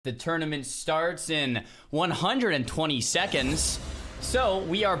The tournament starts in 120 seconds, so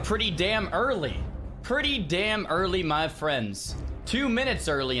we are pretty damn early. Pretty damn early, my friends. 2 minutes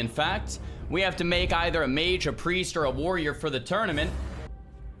early, in fact. We have to make either a mage, a priest, or a warrior for the tournament.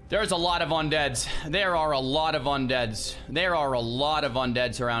 There's a lot of undeads. There are a lot of undeads. There are a lot of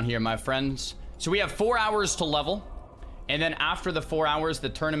undeads around here, my friends. So we have 4 hours to level, and then after the 4 hours, the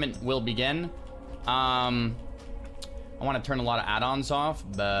tournament will begin. I want to turn a lot of add-ons off,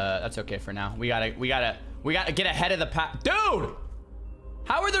 but that's okay for now. We gotta get ahead of the pack. Dude!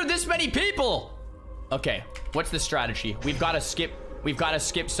 How are there this many people? Okay, what's the strategy? We've got to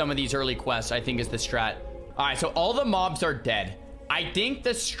skip some of these early quests, I think is the strat. All right, so all the mobs are dead. I think the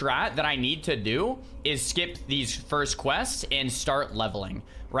strat that I need to do is skip these first quests and start leveling,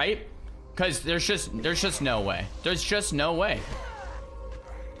 right? Because there's just no way. There's just no way.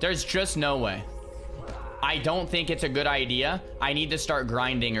 There's just no way. I don't think it's a good idea. I need to start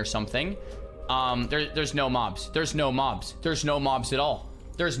grinding or something. There's no mobs. There's no mobs. There's no mobs at all.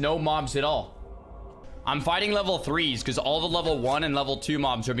 There's no mobs at all. I'm fighting level 3s because all the level 1 and level 2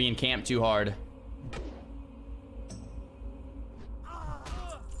 mobs are being camped too hard.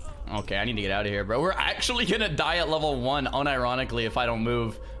 Okay, I need to get out of here, bro. We're actually gonna die at level 1, unironically, if I don't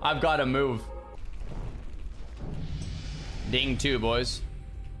move. I've got to move. Ding 2, boys.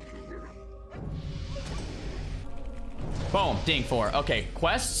 Boom, ding 4. Okay,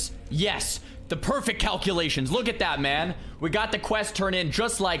 quests. Yes, the perfect calculations. Look at that, man. We got the quest turn in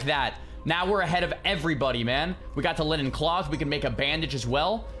just like that. Now we're ahead of everybody, man. We got the linen cloth. We can make a bandage as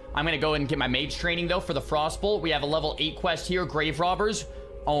well. I'm gonna go and get my mage training though for the frostbolt. We have a level 8 quest here, grave robbers.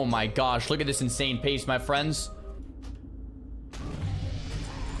 Oh my gosh, look at this insane pace, my friends.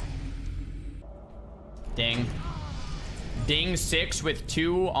 Ding. Ding 6 with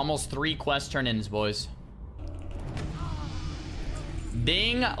 2, almost 3 quest turn-ins, boys.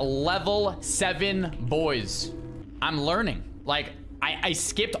 Ding level 7, boys. I'm learning. Like, I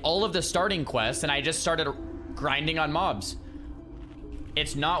skipped all of the starting quests and I just started grinding on mobs.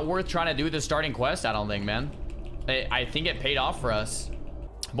 It's not worth trying to do the starting quest, I don't think, man. I think it paid off for us.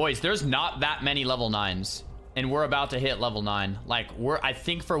 Boys, there's not that many level 9s. And we're about to hit level 9. Like, I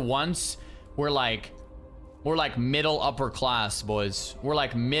think for once, we're like middle upper class, boys. We're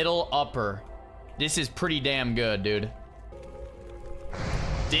like middle upper. This is pretty damn good, dude.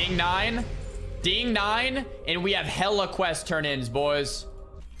 Ding 9. Ding 9. And we have hella quest turn-ins, boys.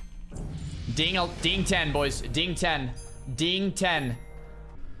 Ding 10, boys. Ding 10. Ding 10.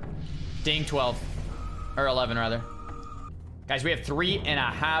 Ding 12. Or 11, rather. Guys, we have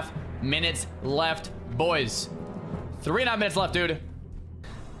 3.5 minutes left, boys. 3.5 minutes left, dude.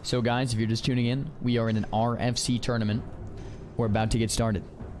 So, guys, if you're just tuning in, we are in an RFC tournament. We're about to get started.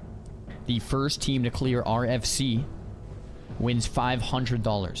 The first team to clear RFC wins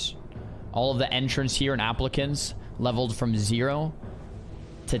 $500. All of the entrants here and applicants leveled from 0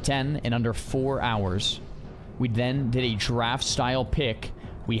 to 10 in under 4 hours. We then did a draft style pick.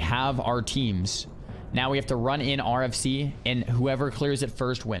 We have our teams. Now we have to run in RFC, and whoever clears it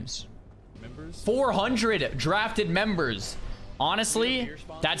first wins. 400 drafted members. Honestly,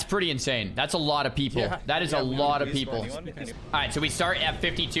 that's pretty insane. That's a lot of people. Yeah, that is a lot of people. All right, so we start at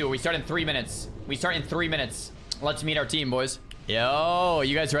 52. We start in 3 minutes. We start in 3 minutes. Let's meet our team, boys. Yo,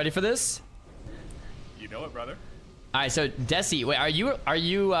 you guys ready for this? You know it, brother. All right, so Desi, wait, are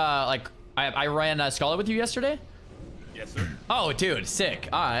you like I ran Scholar with you yesterday? Yes, sir. Oh, dude, sick.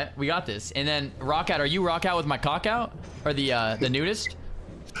 All right, we got this. And then Rockout, are you Rockout with my cock out or the nudist?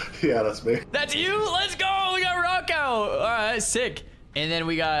 Yeah, that's me. That's you. Let's go. We got Rockout. All right, sick. And then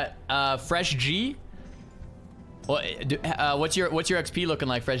we got Fresh G. What's your XP looking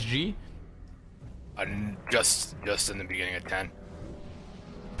like, Fresh G? Just in the beginning of 10.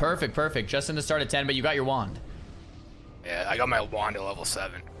 Perfect. Just in the start of 10, but you got your wand. Yeah, I got my wand at level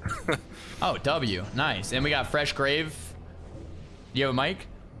 7. Oh, W. Nice. And we got Fresh Grave. Do you have a mic?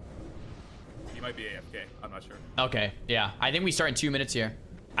 You might be AFK. I'm not sure. Okay. Yeah. I think we start in 2 minutes here.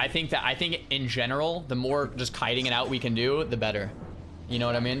 I think in general, the more just kiting it out we can do, the better. You know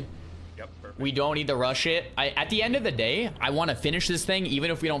what I mean? Yep. Perfect. We don't need to rush it. At the end of the day, I want to finish this thing,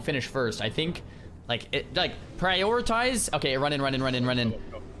 even if we don't finish first. I think, like prioritize. Okay, run in.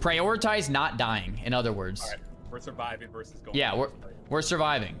 Go. Prioritize not dying. In other words. All right. We're surviving versus going. Yeah, we're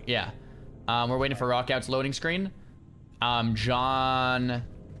surviving. Yeah. We're waiting for Rockout's loading screen. John.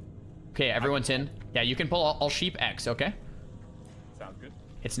 Okay, everyone's in. Yeah, you can pull all sheep X. Okay. Sounds good.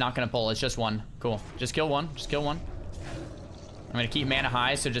 It's not gonna pull. It's just one. Cool. Just kill one. Just kill one. I'm gonna keep mana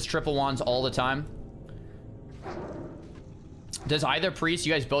high, so just triple wands all the time. Does either priest?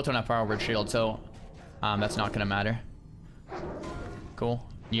 You guys both don't have power word shield, so that's not gonna matter. Cool.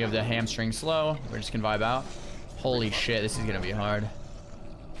 You have the hamstring slow. We're just gonna vibe out. Holy shit, this is gonna be hard.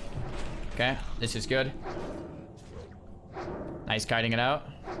 Okay, this is good. Nice kiting it out.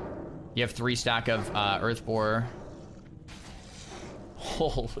 You have 3 stack of earth borer.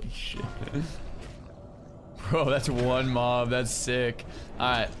 Holy shit. Bro, that's 1 mob. That's sick.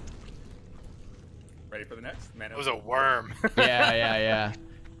 All right. Ready for the next? Man, It was a worm. Yeah.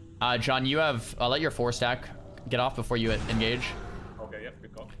 John, you have. I'll let your 4 stack get off before you engage. Okay, yep,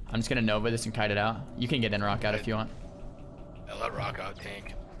 good call. I'm just gonna Nova this and kite it out. You can get in rock out if you want. I let rock out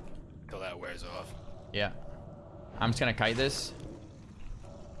tank until that wears off. Yeah. I'm just gonna kite this.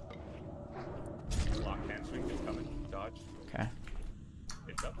 Lock hamstring is coming. Dodge. Okay.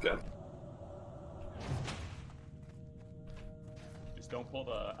 It's up. Good. Just don't pull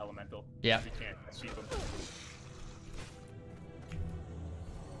the elemental. Yeah. You can't achieve them.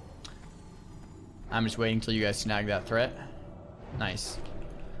 I'm just waiting till you guys snag that threat. Nice.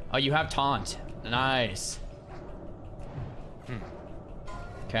 Oh, you have taunt. Nice.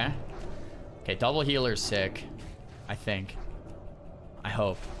 Okay. Okay, double healer's sick. I think. I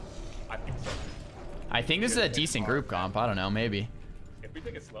hope. I think so. I think this is a decent group comp. I don't know, maybe. If we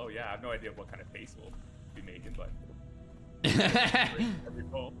take it slow, yeah, I have no idea what kind of pace we'll be making, but every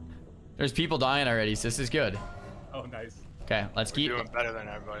pull. There's people dying already, so this is good. Oh, nice. Okay, let's We're keep. doing better than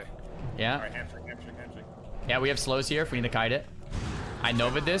everybody. All Yeah. right, hamstring. Yeah, we have slows here if we need to kite it. I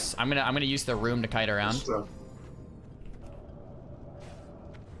Nova'd this. I'm gonna use the room to kite around. So,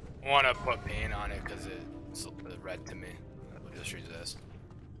 I want to put pain on it because it's red to me. I'll just resist.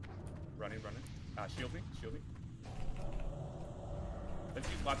 Running. Shield me. Let's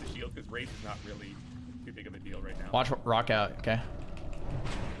use lots of shield because rage is not really too big of a deal right now. Watch rock out. Okay.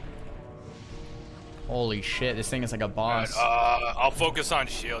 Holy shit, this thing is like a boss. I'll focus on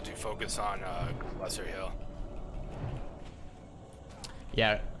shield. You focus on lesser heal.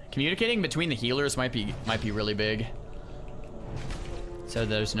 Yeah, communicating between the healers might be really big. So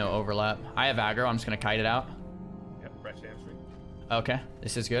there's no overlap. I have aggro. I'm just gonna kite it out. Yep, fresh hamstring. Okay,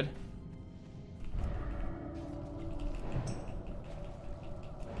 this is good.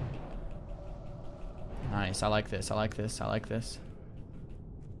 Nice. I like this.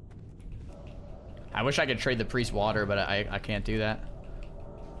 I wish I could trade the priest water, but I can't do that.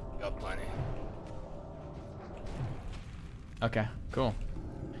 Got plenty. Okay, cool.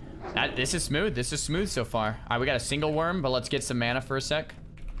 This is smooth. This is smooth so far. All right, we got a single worm, but let's get some mana for a sec.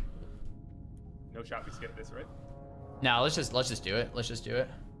 No shot we skip this, right? No, let's just do it. Let's just do it.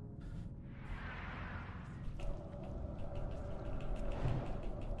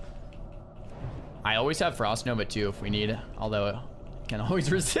 I always have Frost Nova too if we need it, although it can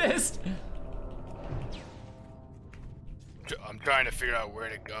always resist. I'm trying to figure out where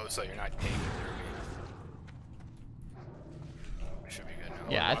to go so you're not taking through me. Should be good now.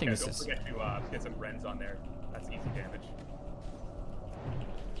 Yeah, I think this Don't is. forget to get some Rens on there. That's easy damage.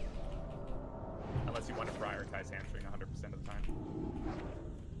 Unless you want to prioritize hamstring 100% of the time.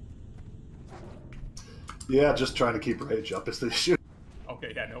 yeah, just trying to keep rage up is the issue.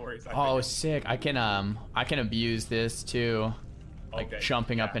 Okay, yeah, no worries. Oh, sick! I can abuse this too, like Okay,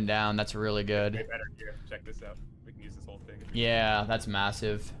 jumping up yeah. and down. That's really good. Way better here. Check this out. We can use this whole thing. Yeah, that's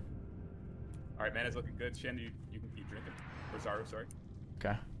massive. All right, mana's looking good. Shen, you can keep drinking. Or Zaru, sorry.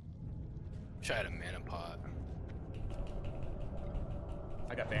 Okay. Wish I had a mana pot.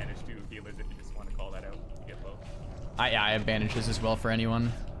 I got bandage too, healers, if you just want to call that out. You get low. I have bandages as well for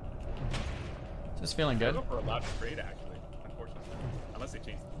anyone. Just feeling I good. don't know if we're allowed to trade, actually, unfortunately. Unless they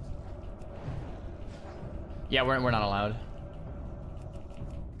change things. Yeah, we're not allowed.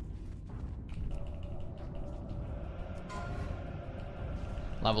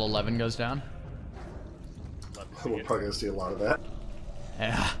 Level 11 goes down. Love to see We're it. probably gonna see a lot of that.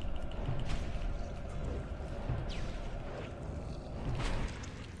 Yeah.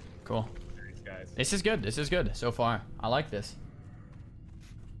 Cool. Thanks, guys. This is good. This is good so far. I like this.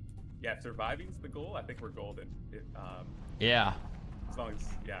 Yeah, if surviving's the goal, I think we're golden. Yeah. As long as,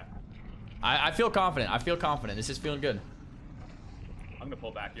 yeah. I feel confident. I feel confident. This is feeling good. I'm gonna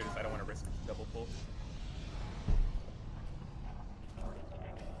pull back here because I don't want to risk double pull.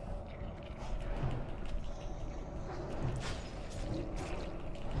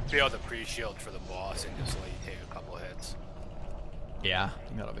 Be able to pre-shield for the boss and just let you take a couple hits. Yeah, I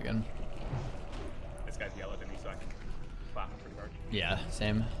think that'll be good. This guy's yellow than me, so I can clap him pretty hard. Yeah,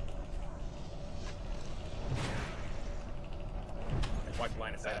 same. And watch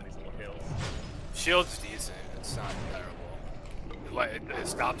line of sight on these little hills. Shield's decent. It's not terrible. It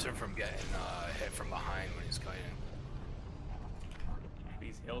stops him from getting hit from behind when he's kiting.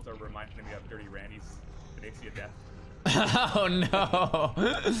 These hills are reminding me of Dirty Randy's Phoenixia death. Oh no.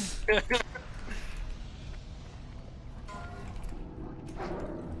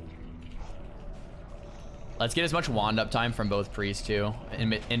 Let's get as much wand up time from both priests too.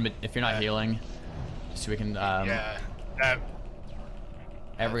 If you're not healing, so we can yeah, that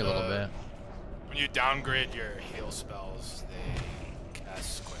every little bit. When you downgrade your heal spells, they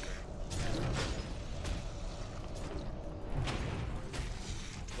cast quicker.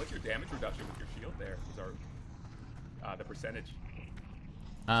 What's your damage reduction with your shield there? Those are the percentage.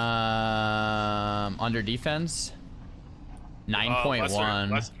 Under defense,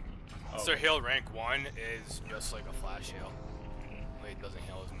 9.1. Their heal rank 1 is just like a flash heal. Like, it doesn't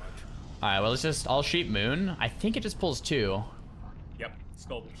heal as much. Alright, well, I'll sheep moon. I think it just pulls 2. Yep,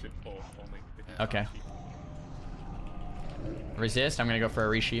 skull should pull only. Okay. Resist, I'm gonna go for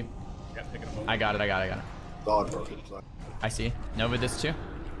a resheep. Yep, taking a moment. I got it. Dog broken. I see. Nova this too.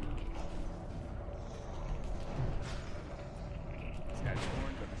 This guy's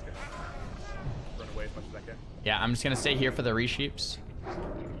orange, I'm just gonna run away as much as I can. Yeah, I'm just gonna stay here for the resheeps.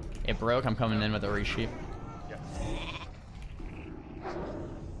 It broke, I'm coming in with a resheep. Yep.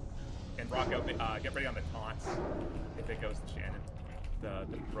 And rock out, get ready on the taunts if it goes to Shannon. The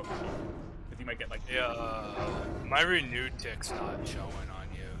broken sheep. Because he might get like... Yeah, my renewed tick's not showing on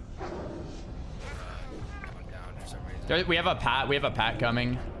you. Going down for some reason. We have a pat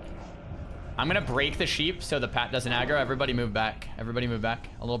coming. I'm gonna break the sheep so the pat doesn't aggro. Everybody move back. Everybody move back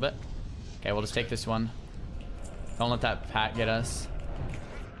a little bit. Okay, we'll just take this one. Don't let that pat get us.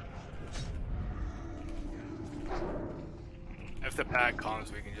 If the pack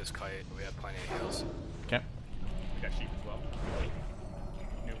comes, we can just kite. We have plenty of heals. Okay. We got sheep as well.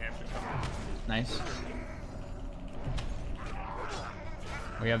 New Hampshire coming. Nice.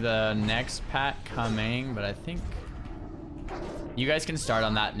 We have the next pat coming, but I think you guys can start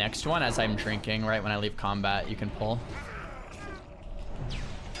on that next one as I'm shrinking. Right when I leave combat, you can pull.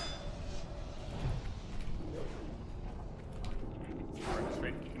 Run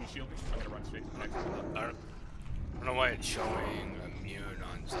straight. Can you shield me? I'm gonna run straight to the next one. I don't know why it's showing immune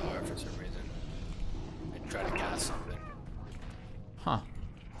on Zar for some reason. I try to cast something. Huh.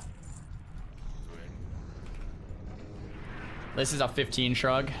 Weird. This is a 15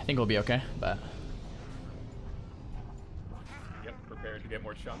 shrug. I think we'll be okay, but Yep, prepared to get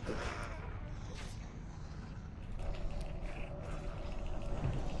more chunks.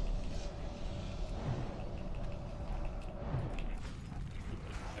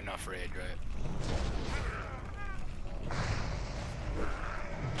 Enough raid, right?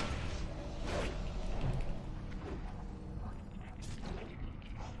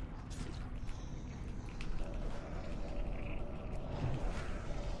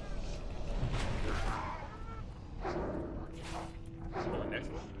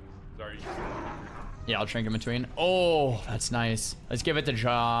 yeah, I'll shrink in between. Oh, that's nice. Let's give it to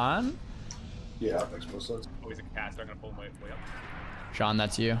John. Yeah, that makes most sense. Always a cast. I'm gonna pull him way up. John,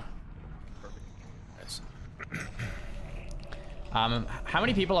 that's you. Perfect. Yes. How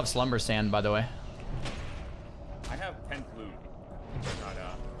many people have Slumber Sand, by the way? I have 10 blue. Not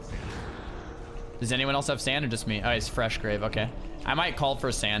sand. Does anyone else have sand or just me? Oh, it's Fresh Grave. Okay. I might call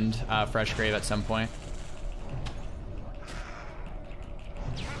for sand, Fresh Grave at some point.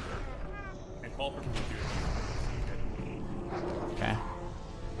 And call for blue too. Okay.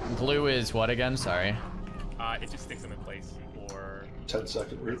 Glue is what again? Sorry. It just sticks them in place for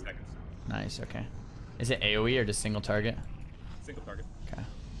 10-second 3 root. seconds. Nice. Okay. Is it AoE or just single target? Single target. Okay.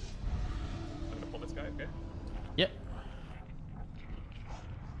 I'm gonna pull this guy, okay? Yep.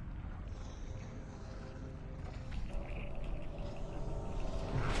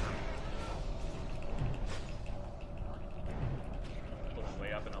 Pull him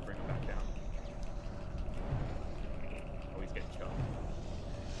way up and I'll bring him back down. Oh, he's getting chunked.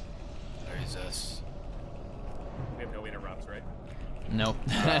 There's this. We have no interrupts, right? Nope.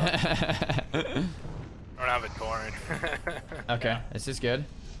 I don't have a torrent. Okay, this is good.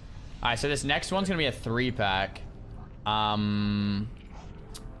 All right, so this next one's gonna be a 3-pack.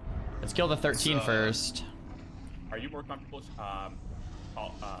 Let's kill the 13 first. Are you more comfortable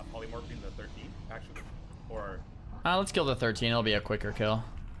polymorphing the 13, actually? Or... Let's kill the 13. It'll be a quicker kill.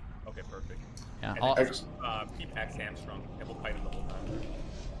 Okay, perfect. Yeah. And then just, keep X hamstrung, and we'll fight him the whole time.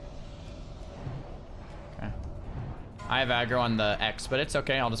 Okay. I have aggro on the X, but it's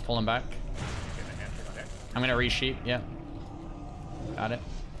okay. I'll just pull him back. Get the hamstring on X. I'm gonna resheep. Yep. Got it.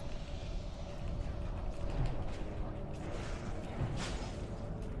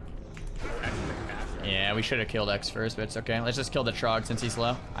 X is a cast, right? Yeah, we should have killed X first, but it's okay. Let's just kill the Trog since he's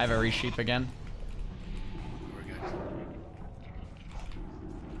low. I have a resheep again. We're good.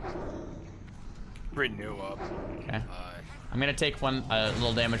 Renew up. Okay. Okay. I'm gonna take one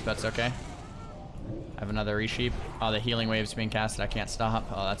little damage, but that's okay. I have another resheep. Oh, the healing wave's being casted. I can't stop.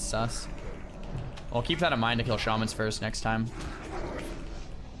 Oh, that's sus. Well, keep that in mind to kill shamans first next time.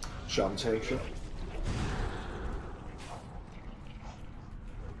 Shaman take shot.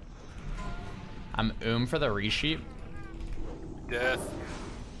 I'm for the resheep. Death.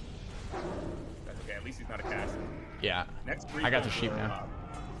 That's okay. At least he's not a cast. Yeah. Next I got the sheep now.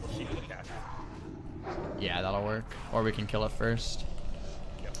 We'll sheep the cast. Yeah, that'll work. Or we can kill it first.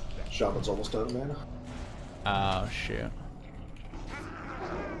 Yep. Shaman's almost out of mana. Oh, shoot.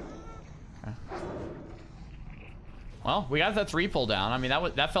 Okay. Well, we got the 3 pull down. I mean,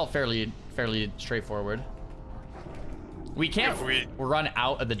 that felt fairly straightforward. We can't run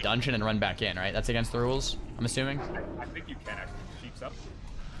out of the dungeon and run back in, right? That's against the rules, I'm assuming. I think you can actually. Sheep's up.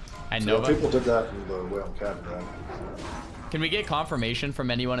 And Yeah, Nova. people did that in the Whale Cabin, right? Can we get confirmation from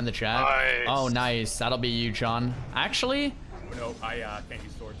anyone in the chat? Nice. Oh, nice. That'll be you, John. Actually. Oh, no, I can't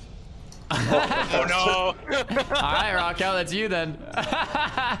use swords. Oh no! All right, Rocco, that's you then.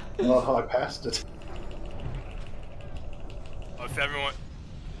 Oh, I passed it. Oh, if everyone.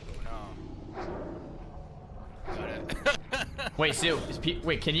 Oh no. Got it. Wait, so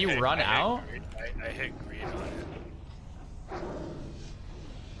wait, can you run out? I hit green on it.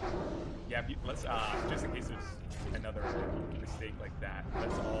 Yeah, let's just in case there's another mistake like that,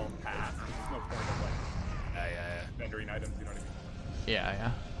 let's all pass. There's no point of like vending items, you know what I mean?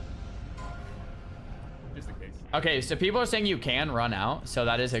 Yeah. Just in case. Okay, so people are saying you can run out, so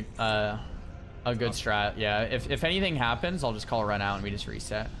that is a good strat. Yeah, if anything happens, I'll just call run out and we just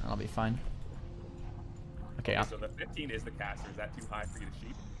reset. And I'll be fine. Okay. So the 15 is the caster. Is that too high for you to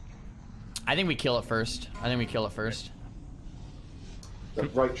sheep? I think we kill it first. The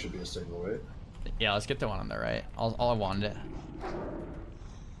right should be a single, right? Yeah, let's get the one on the right. I'll wand it.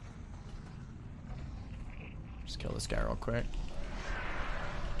 Just kill this guy real quick.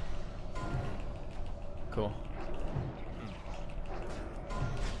 Cool.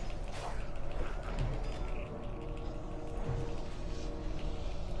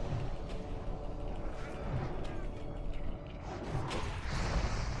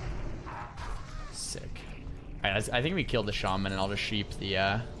 Sick. Alright, I think we killed the shaman, and I'll just sheep the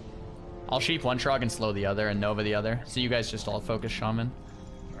I'll sheep one Shrug and slow the other and Nova the other. So you guys just all focus shaman.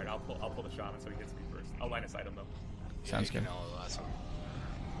 Alright, I'll pull the shaman so he hits me first. I'll line aside him though. Sounds good. The last one.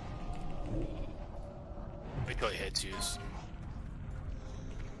 Wait till he hits you.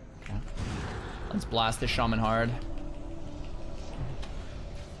 Okay. Let's blast this shaman hard.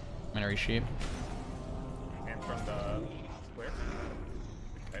 I'm gonna resheep. And from the square,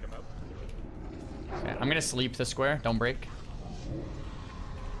 kite him out. Okay, I'm gonna sleep the square. Don't break.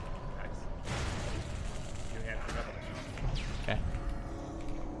 Nice. New hand from up. Okay.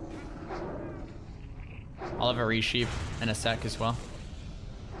 I'll have a resheep in a sec as well.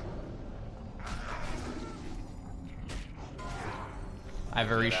 I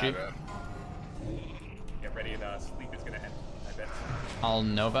have a resheep. Get ready, the sleep is gonna end, I bet. I'll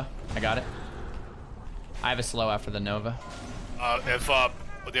Nova. I got it. I have a slow after the Nova. If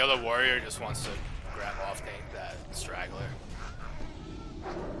the other warrior just wants to grab off tank that straggler.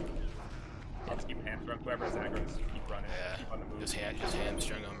 I'll just keep hamstrung. Whoever has aggro, just keep running. Yeah. Keep on the move. Just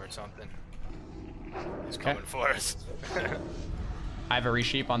hamstring him or something. He's coming for us. I have a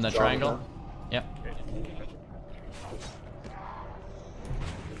resheep on the triangle. Yep. Okay.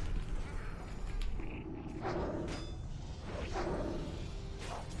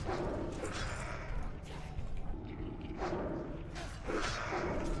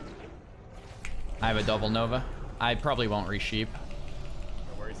 I have a double Nova. I probably won't resheep.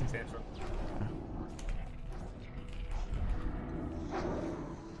 No worries, he's hamstrung.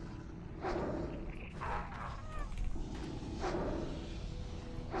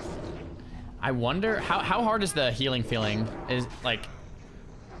 I wonder how hard is the healing feeling? Is like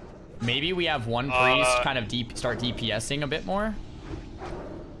maybe we have one priest kind of start DPSing a bit more,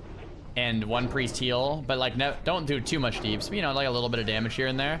 and one priest heal, but like don't do too much deeps. You know, like a little bit of damage here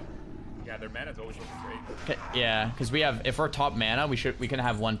and there. Yeah, their mana's always looking great. Yeah, because if we're top mana, we can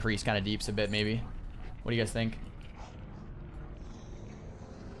have one priest kind of deeps a bit maybe. What do you guys think?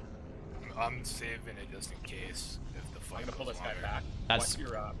 I'm saving it just in case if the fight I'm gonna pull goes this guy longer. back. That's- Watch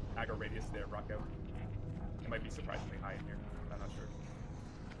your aggro radius there, rock out. It might be surprisingly high in here. I'm not sure.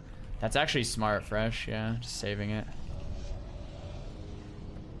 That's actually smart, Fresh. Yeah, just saving it.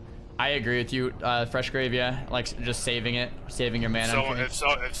 I agree with you, Fresh Grave. Yeah, like just saving it, saving your mana. If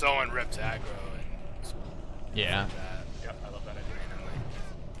someone rips aggro and Yeah. that, Yep, I love that idea.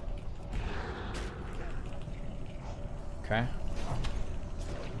 Okay.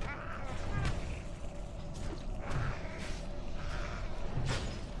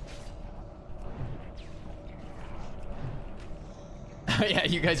 Yeah,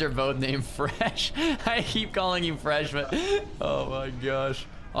 you guys are both named Fresh. I keep calling you Fresh, but oh my gosh.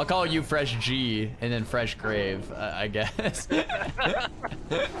 I'll call you Fresh G and then Fresh Grave, I guess. Yeah,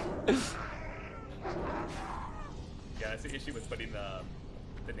 that's the issue with putting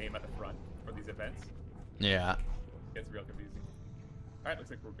the name at the front for these events. Yeah. It's real confusing. All right, looks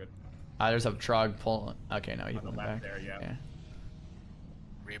like we're good. There's a Trog pulling. Okay, no, he's On the in the left back. there, yeah.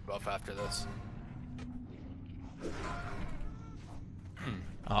 Rebuff after this.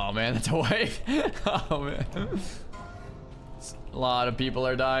 Oh man, that's a wave. Oh man. A lot of people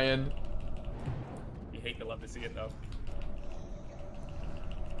are dying. You hate to love to see it though.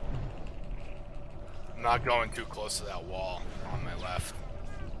 I'm not going too close to that wall on my left.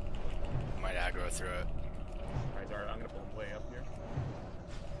 Might aggro through it. Alright, Zara, I'm gonna pull him way up here.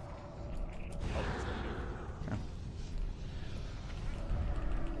 Oh, it's gonna be- Okay.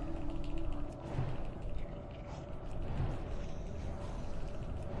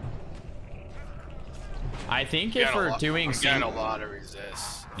 I think if we're doing I'm getting a lot of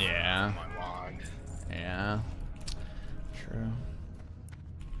resist. Yeah. On my wand. Yeah. True.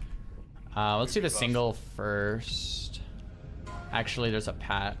 Let's do the single first. Actually, there's a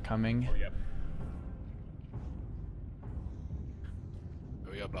pat coming. Oh, yep.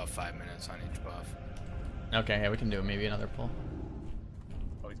 We got about 5 minutes on each buff. Okay, yeah, we can do maybe another pull.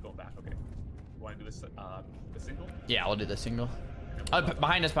 Oh, he's going back. Okay. You want to do this, the single? Yeah, we'll do the single.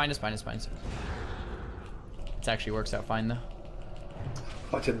 Behind us. It actually works out fine though.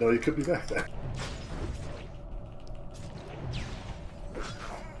 I didn't know you could be back there.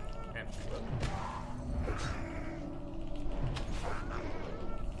 And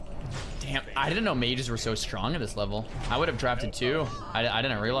Damn, I didn't know mages were so strong at this level. I would have drafted two. I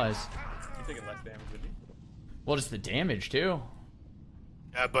didn't realize. you're taking less damage than me. Well, just the damage too.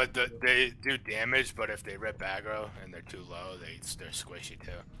 Yeah, but they do damage, but if they rip aggro and they're too low, they're squishy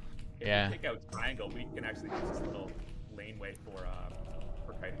too. If Yeah. we take out triangle, we can actually use this little laneway for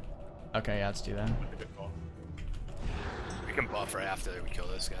kiting. Okay, yeah, let's do that. That's a good call. We can buff right after we kill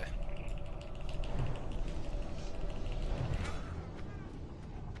this guy.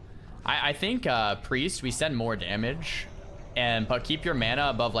 I think priest, we send more damage, but keep your mana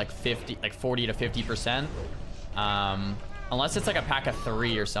above like 40 to 50%. Unless it's like a pack of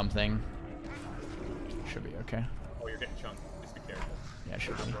 3 or something. Should be okay. Oh, you're getting chunked. Just be careful. Yeah,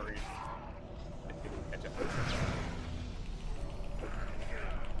 should be. I'm worried. Catch up.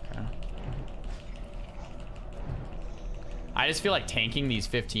 Okay. I just feel like tanking these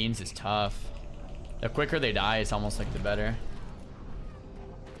 15s is tough. The quicker they die, it's almost like the better.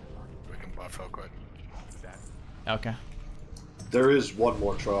 We can buff real quick. Exactly. Okay. There is one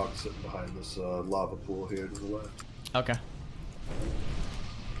more Trog sitting behind this lava pool here to the left. Okay.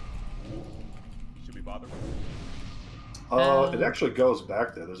 Should we bother? It actually goes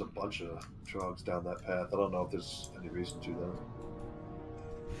back there. There's a bunch of Trogs down that path. I don't know if there's any reason to though.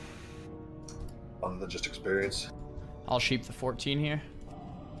 Other than just experience. I'll sheep the 14 here.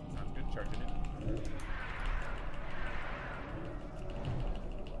 Sounds good. Charging it.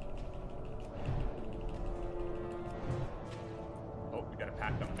 Oh, we got a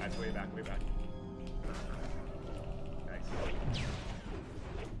pack up, guys. Way back, way back. Nice.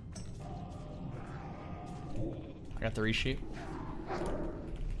 I got the resheep.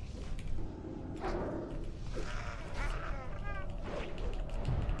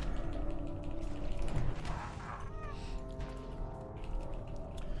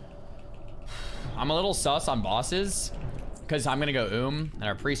 I'm a little sus on bosses because I'm gonna go and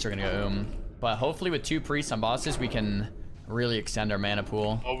our priests are gonna go but hopefully with 2 priests on bosses we can really extend our mana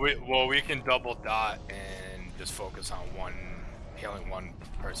pool. Well, we can double dot and just focus on healing one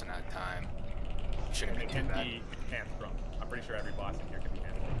person at a time. Shouldn't be It too can bad. be hand-sprung. I'm pretty sure every boss in here can be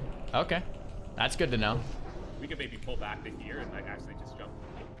hand-sprung. Okay, that's good to know. We could maybe pull back to here and like actually just jump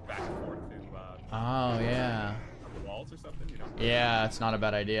back and forth to Oh yeah. the walls or something, you know? Yeah, it's not a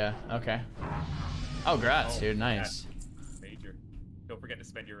bad idea. Okay. Oh, grats, dude. Nice. Yeah. Major. Don't forget to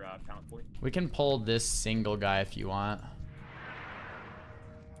spend your talent point. We can pull this single guy if you want.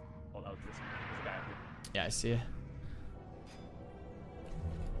 Oh, that was this one. There's a guy up here. Yeah, I see it.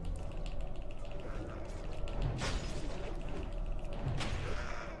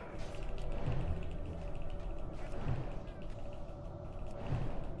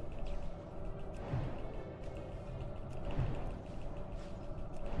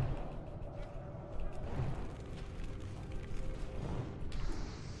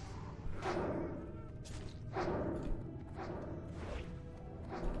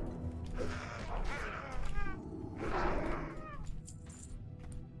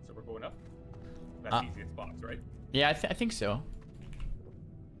 So we're going up. That's the easiest box, right? Yeah, I think so.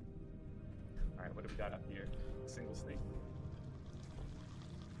 shot up here. Single snake.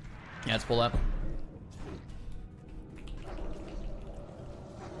 Yeah, let's pull up.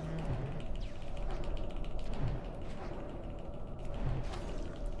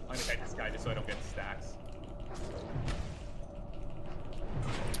 I'm gonna kite this guy just so I don't get stacks.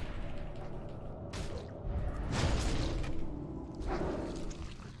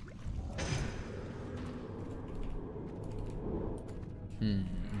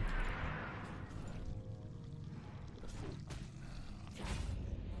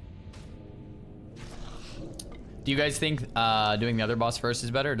 Do you guys think doing the other boss first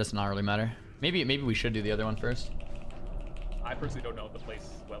is better? Or does it not really matter? Maybe we should do the other one first. I personally don't know the place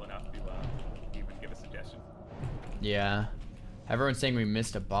well enough to even give a suggestion. Yeah. Everyone's saying we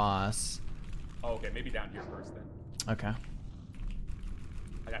missed a boss. Oh, okay, maybe down here first then. Okay.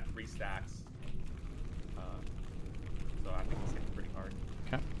 I got 3 stacks. So I think it's hitting pretty hard.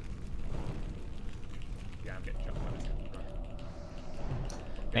 Okay. Yeah, I'm getting jumped on it.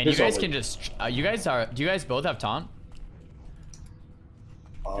 Man, you guys can just. Do you guys both have taunt?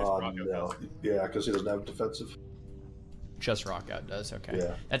 No. Yeah, because he doesn't have defensive. Just Rockout does, okay.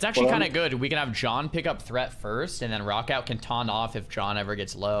 Yeah. That's actually kind of good. We can have John pick up threat first, and then Rockout can taunt off if John ever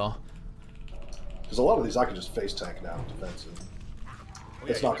gets low. Because a lot of these I can just face tank now defensive. Oh,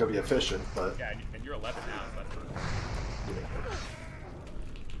 yeah, It's not going to be efficient, but... Yeah, and you're 11 now, so that's perfect. Yeah.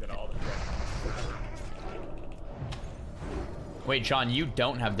 You got all the threats. Wait, John, you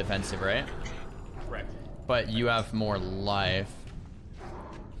don't have defensive, right? Correct. But you have more life.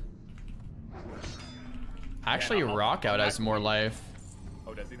 Actually, Yeah, Rockout has more life.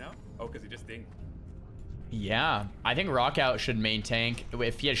 Oh, does he now? Oh, because he just dinged. Yeah, I think Rockout should main tank.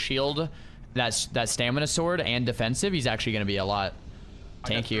 If he has shield, that stamina sword, and defensive, he's actually going to be a lot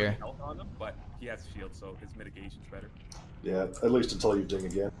tankier. I got 30 health on him, but he has shield, so his mitigation's better. Yeah, at least until you ding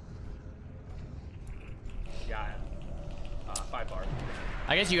again. Yeah, 5 bar.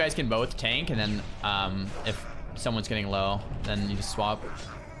 I guess you guys can both tank, and then if someone's getting low, then you just swap.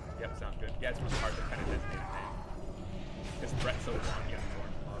 Yep, sounds good. Yeah, it's really hard to kind of designate a tank. His threat's so long, he has thorn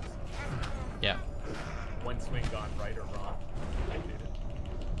claws. Yeah. One swing gone right or wrong.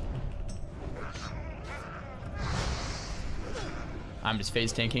 I'm just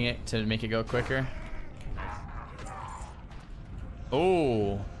phase tanking it to make it go quicker.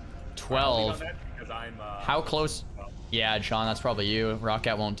 Oh, 12. How close? Yeah, John, that's probably you.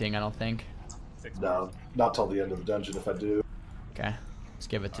 Rockout won't ding, I don't think. No, not till the end of the dungeon if I do. Okay, let's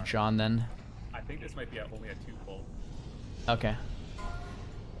give it to John then. I think this might be only a 2-fold. Okay.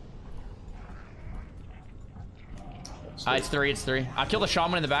 It's 3, it's 3. I'll kill the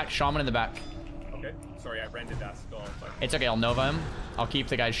shaman in the back, Okay, sorry, I rented that skull. But... It's okay, I'll Nova him. I'll keep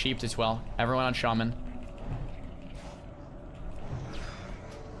the guys sheeped as well. Everyone on shaman.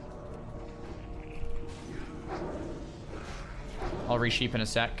 I'll re-sheep in a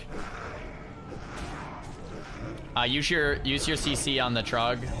sec. Use your CC on the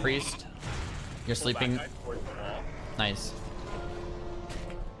Trog priest. You're sleeping. Nice.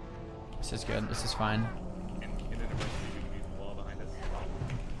 This is good. This is fine.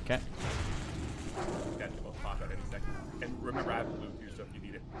 Okay. And remember, I have blue too, so if you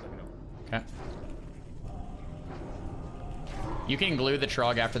need it, let me know. Okay. You can glue the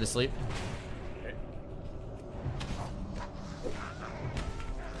Trog after the sleep. Okay.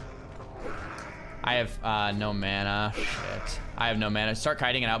 I have no mana. Shit. I have no mana. Start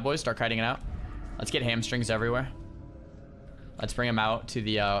kiting it out, boys. Start kiting it out. Let's get hamstrings everywhere. Let's bring them out to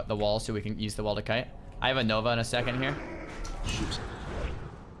the wall so we can use the wall to kite. I have a Nova in a second here.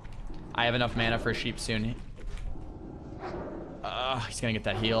 I have enough mana for a sheep soon. He's gonna get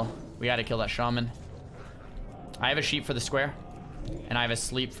that heal. We gotta kill that shaman. I have a sheep for the square. And I have a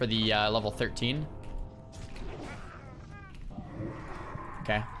sleep for the level 13.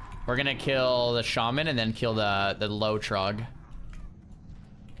 Okay. We're gonna kill the shaman and then kill the low trog.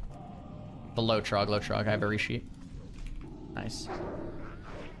 The low trog. I have a resheet. Nice.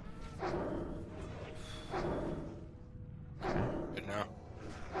 Okay. Good now.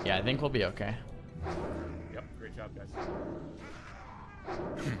 Yeah, I think we'll be okay. Yep, great job, guys.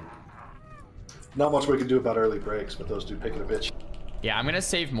 Not much we can do about early breaks, but those do pick it a bitch. Yeah, I'm gonna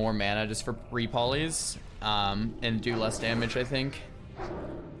save more mana just for repolys, and do less damage, I think.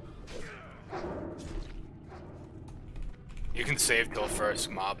 You can save till first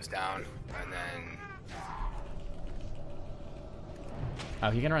mob's down, and then... Oh,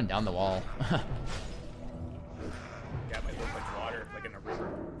 he can run down the wall. Yeah, it might look like water, like in a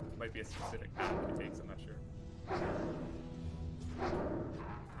river. It might be a specific path he takes, I'm not sure.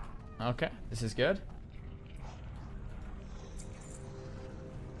 Okay, this is good.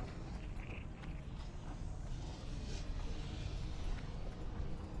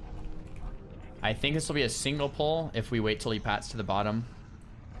 I think this will be a single pull if we wait till he pats to the bottom.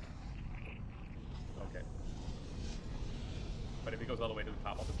 Okay. But if he goes all the way to the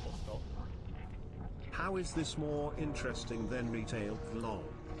top, I'll just pull skull. How is this more interesting than retail vlog?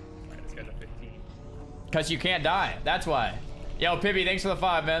 Alright, this guy's a 15. Because you can't die. That's why. Yo, Pibby, thanks for the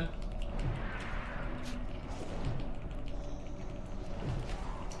 5, man.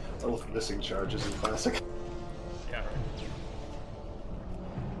 I love missing charges in Classic. Yeah, right.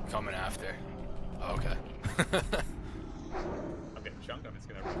 Coming after. Oh, okay. I'm getting chunked. I'm just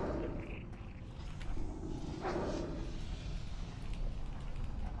gonna.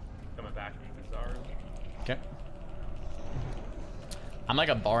 Coming back to Zaru. Okay. I'm like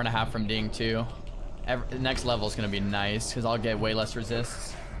a bar and a half from ding too. The next level is gonna be nice because I'll get way less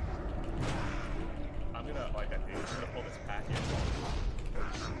resists. I'm gonna like. I'm gonna pull this pack in.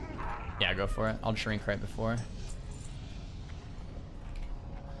 Yeah, go for it. I'll shrink right before.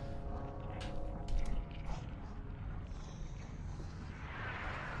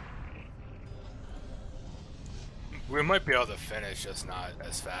 We might be able to finish, just not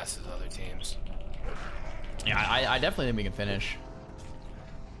as fast as other teams. Yeah, I definitely think we can finish.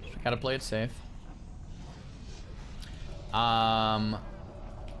 Gotta play it safe. Alright,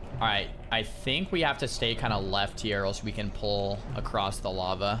 I think we have to stay kind of left here, or else we can pull across the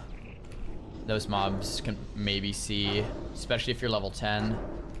lava. Those mobs can maybe see, especially if you're level 10.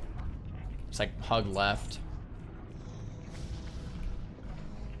 It's like hug left.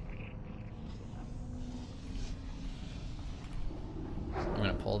 I'm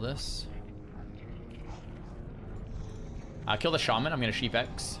gonna pull this. Kill the shaman. I'm gonna sheep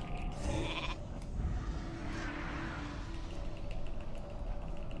X.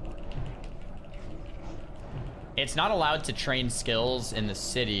 It's not allowed to train skills in the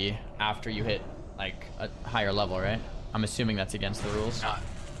city after you hit like a higher level, right? I'm assuming that's against the rules. Not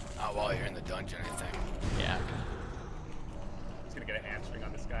while you're in the dungeon, I think. Yeah. Just gonna get a hamstring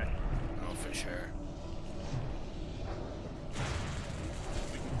on this guy. Oh, for sure.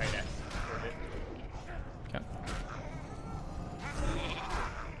 We can kite X for a bit. Okay.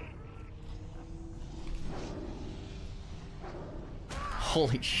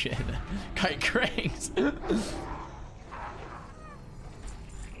 Holy shit. Kite cranks.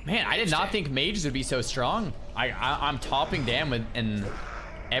 Man, I did not think mages would be so strong. I'm topping damn with, and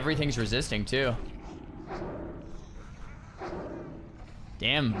everything's resisting too.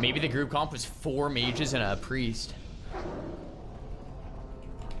 Damn, maybe the group comp was 4 mages and a priest.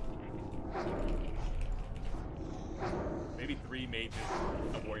 Maybe 3 mages,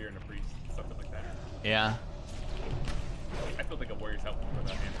 a warrior, and a priest, something like that. Yeah. I feel like a warrior's helpful for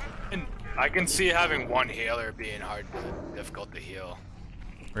that hamstring. And I can see having one healer being difficult to heal.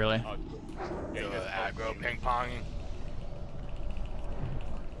 Really? Oh, yeah, The you guys aggro ping ponging.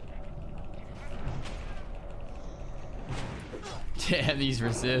 Damn, these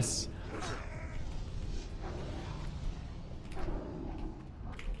resists.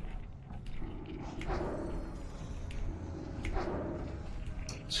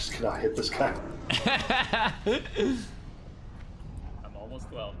 Just cannot hit this guy. I'm almost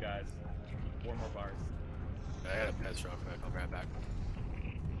 12, guys. 4 more bars. I got a piss real quick. I'll grab back.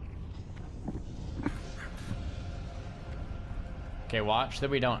 Okay, watch that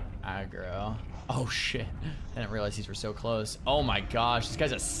we don't aggro. Oh shit. I didn't realize these were so close. Oh my gosh, this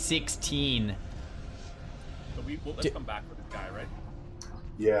guy's a 16. So let's come back for this guy, right?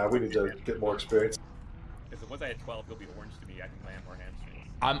 Yeah, we need to get more experience. Because once I hit 12, he'll be orange to me. I can land more hamstrings.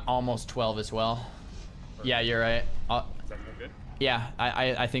 I'm almost 12 as well. Yeah, you're right. Does that feel good? Yeah,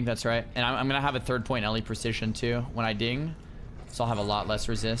 I think that's right. And I'm gonna have a 3rd point LE precision too when I ding. So I'll have a lot less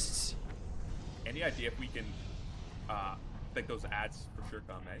resists. Any idea if we can, think those ads for sure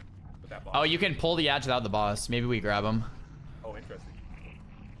come, eh? With that boss. Oh, you can pull the ads without the boss. Maybe we grab them. Oh, interesting.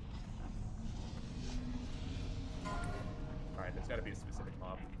 Alright, there's gotta be a specific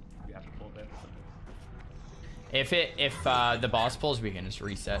mob we have to pull then or something. If the boss pulls, we can just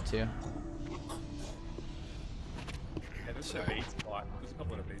reset too. Yeah, there's a bait spot. There's a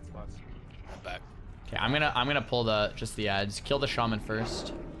couple of bait spots. I'm back. Okay, I'm gonna pull just the ads. Kill the shaman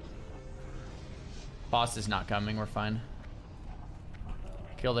first. Boss is not coming. We're fine.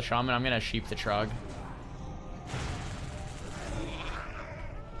 Kill the shaman. I'm gonna sheep the trog. Going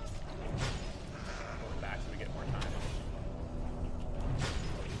back so we get more time.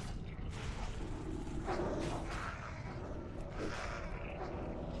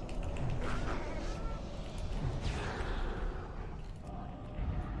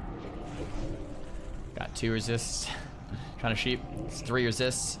 Got 2 resists. Trying to sheep. It's 3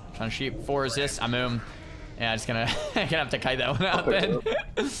 resists. Trying to sheep. 4 resists. I'm Yeah, just gonna gonna have to kite that one out then.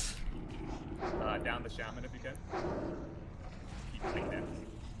 shaman if you can. Keep like that.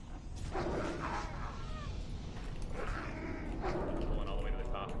 Pulling all the way to the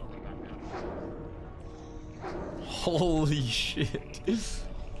top. Going back down. Holy shit.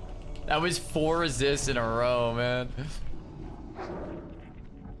 That was 4 resists in a row, man.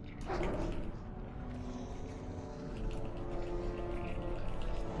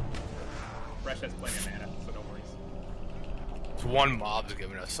 Fresh has plenty of mana, so no worries. It's one mob's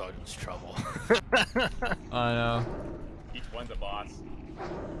giving us so much trouble. I know. Each one's a boss.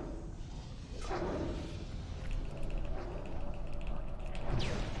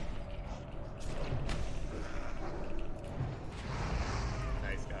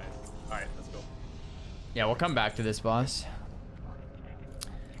 Nice, guys. Alright, let's go. Yeah, we'll come back to this boss.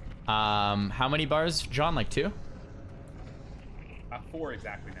 How many bars, John? Like 2? 4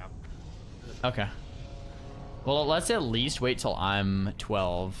 exactly now. Okay. Well, let's at least wait till I'm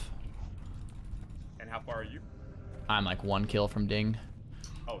 12. And how far are you? I'm like 1 kill from Ding.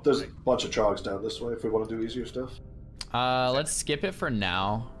 Oh, There's nice. a bunch of trogs down this way if we want to do easier stuff. Let's skip it for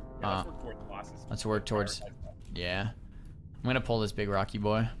now. Yeah, let's work towards bosses. Let's work towards... Yeah. I'm gonna pull this big rocky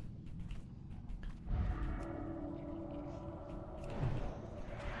boy.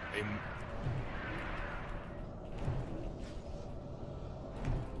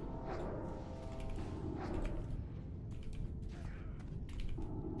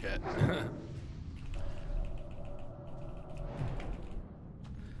 Shit.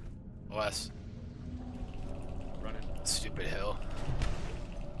 Wes. Running. Stupid hill.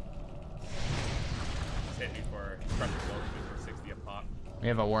 Just hit me for pressure blows for 60 a pop. We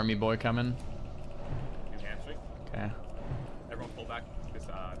have a wormy boy coming. New hamstring. Okay. Everyone pull back. This is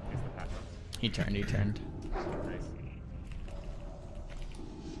the patch runs. He turned, he turned. Nice.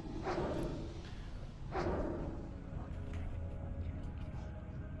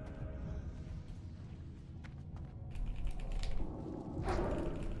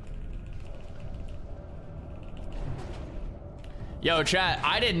 Yo, chat,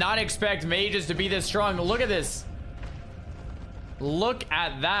 I did not expect mages to be this strong. Look at this. Look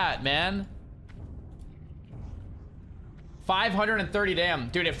at that, man. 530 damn.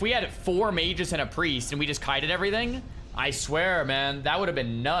 Dude, if we had 4 mages and a priest and we just kited everything, I swear, man, that would have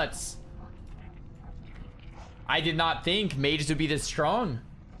been nuts. I did not think mages would be this strong.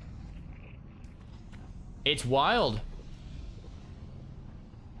 It's wild.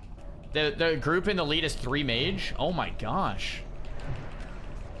 The group in the lead is 3 mage. Oh my gosh.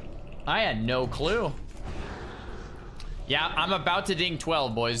 I had no clue. Yeah, I'm about to ding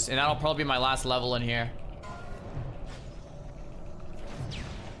 12, boys, and that'll probably be my last level in here.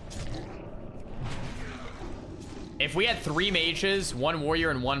 If we had 3 mages, 1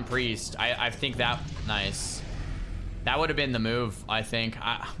 warrior, and 1 priest, I think that... Nice. That would have been the move, I think.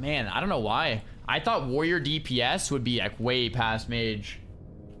 Man, I don't know why. I thought warrior DPS would be like way past mage.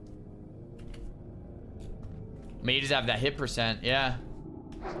 Mages have that hit percent, yeah.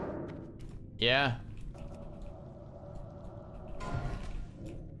 Yeah.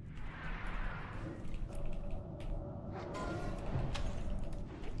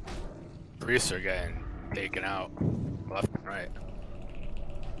 Priests are getting taken out left and right.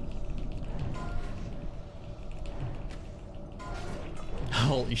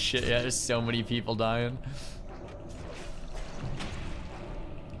 Holy shit, yeah, there's so many people dying.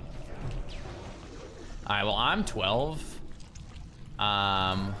 Alright, well, I'm 12.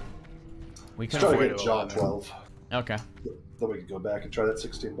 We can Let's try to avoid get John 12. Okay. Then we can go back and try that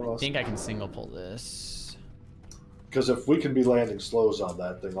 16 boss. I think I can single pull this. Because if we can be landing slows on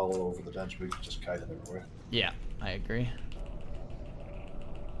that thing all over the dungeon, we can just kite it everywhere. Yeah, I agree.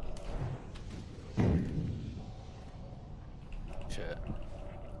 Shit.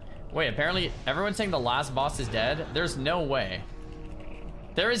 Wait, apparently everyone's saying the last boss is dead. There's no way.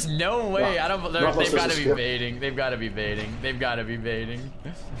 There is no way. No, I don't. They've got to be baiting. They've got to be baiting. They've got to be baiting.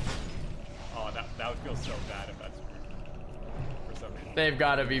 Oh, that would feel so bad if that's for some reason. They've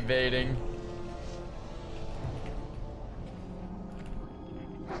got to be baiting.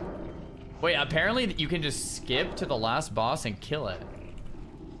 Wait, apparently you can just skip to the last boss and kill it.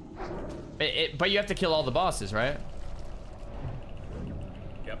 But you have to kill all the bosses, right?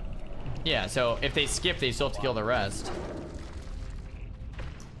 Yep. Yeah, so if they skip, they still have to kill the rest.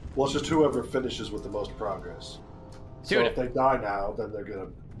 Well, it's just whoever finishes with the most progress. So Dude. if they die now, then they're gonna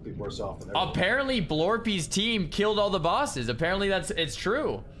be worse off than everyone. Apparently Blorpy's team killed all the bosses. Apparently it's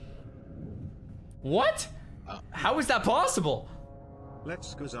true. What? How is that possible?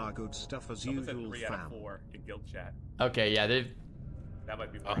 Let's go our good stuff as Someone said usual, 3 out of fam. 4 in guild chat. Okay, yeah, That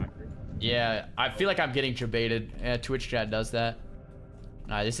might be more accurate. yeah, I feel like I'm getting baited. Yeah, Twitch chat does that.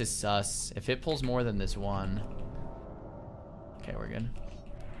 Alright, this is sus. If it pulls more than this one. Okay, we're good.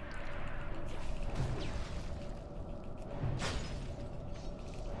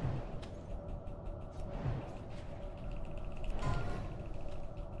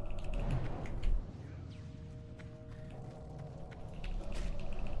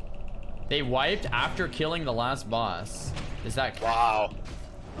 They wiped after killing the last boss. Is that... Wow.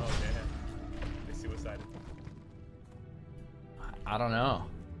 Oh, damn. They suicided. I don't know.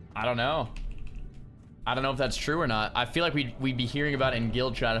 I don't know. I don't know if that's true or not. I feel like we'd be hearing about it in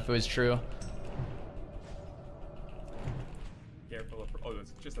guild chat if it was true. Careful of... Oh,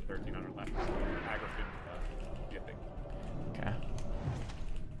 it's just a 1300 left. Aggro shouldn't be a thing. Okay.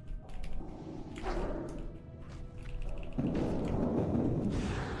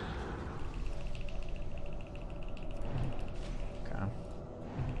 Okay.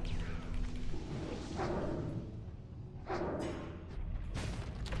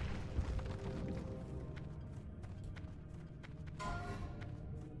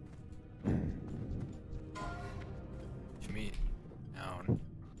 Me down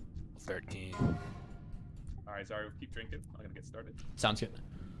 13. Alright, Zarya, keep drinking. I'm gonna get started. Sounds good.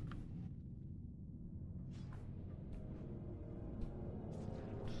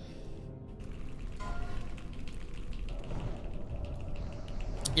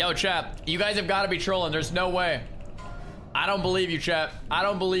 Yo, chat, you guys have got to be trolling. There's no way. I don't believe you, chat. I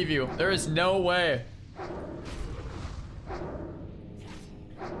don't believe you. There is no way.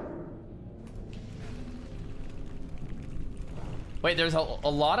 Wait, there's a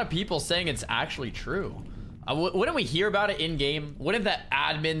lot of people saying it's actually true. Wouldn't we hear about it in game? Wouldn't the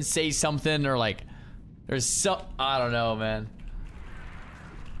admin say something or like, there's some, I don't know, man.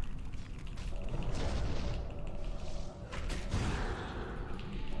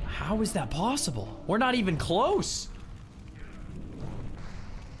 How is that possible? We're not even close.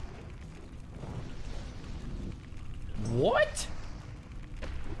 What?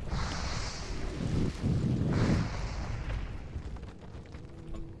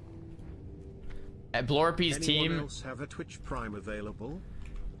 At Blorpy's team. Else have a Twitch Prime available?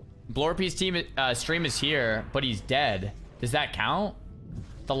 Blorpy's team stream is here, but he's dead. Does that count?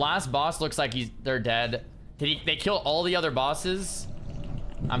 The last boss looks like they're dead. They kill all the other bosses?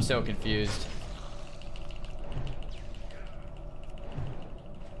 I'm so confused.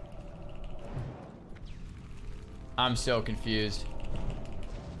 I'm so confused.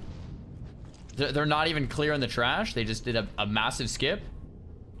 They're not even clearing the trash. They just did a massive skip.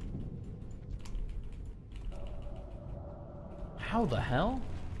 How the hell?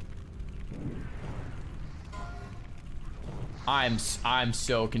 I'm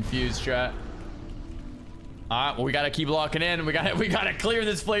so confused, chat. Alright, well, we gotta keep locking in. We gotta clear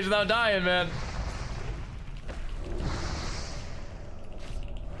this place without dying, man.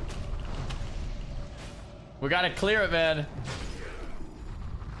 We gotta clear it, man.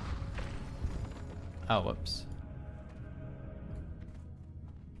 Oh, whoops.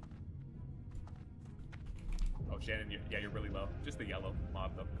 Oh, Shannon, you're really low. Just the yellow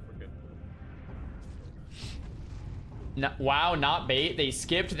mob, though. We're good. No, wow, not bait. They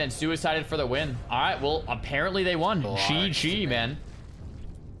skipped, then suicided for the win. All right, well, apparently they won. GG, man.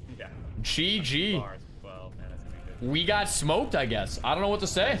 Yeah. GG. Bars. Well, man, that's gonna be good. We got smoked, I guess. I don't know what to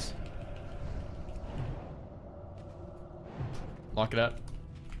say. Lock it up.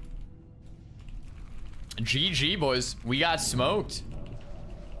 GG, boys. We got smoked.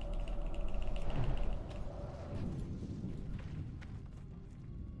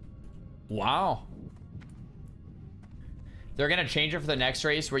 Wow. They're gonna change it for the next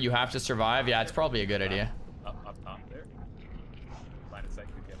race where you have to survive. Yeah, it's probably a good idea. Up top there. Line of sight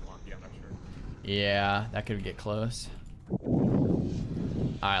could get wonky, I'm not sure. Yeah, that could get close. All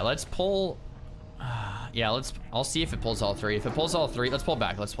right, let's pull. Yeah, I'll see if it pulls all three. If it pulls all three, let's pull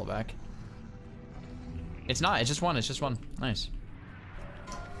back. Let's pull back. It's not. It's just one. It's just one. Nice.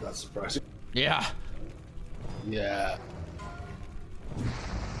 That's surprising. Yeah. Yeah.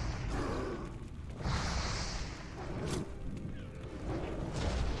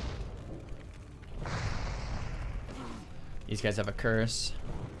 These guys have a curse.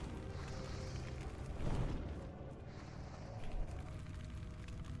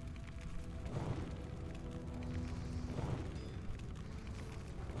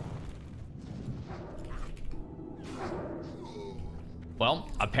 Well,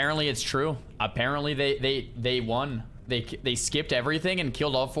 apparently it's true. Apparently they won. They skipped everything and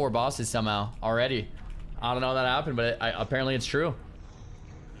killed all 4 bosses somehow already. I don't know how that happened, but apparently it's true.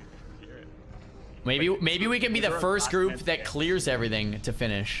 Maybe we can be the first group that clears everything to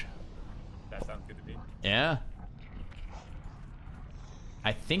finish. That sounds good to me. Yeah.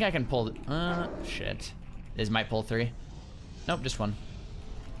 I think I can pull. Shit. This might pull 3. Nope, just 1.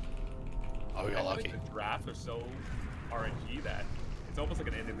 Oh, we got lucky. The drafts are so RNG that it's almost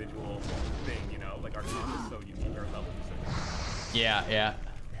like an individual thing, you know? Like our comp is so unique, our level is so unique. Yeah, yeah.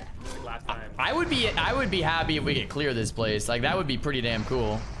 Like last time. I would be happy if we could clear this place. Like that would be pretty damn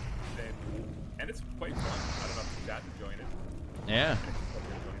cool. And it's quite fun. I don't know if Chad enjoying it. Yeah.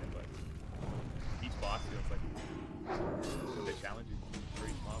 But each boss feels like a bit challenging for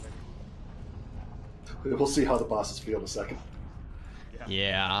each mob. We'll see how the bosses feel in a second.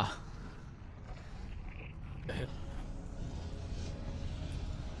 Yeah.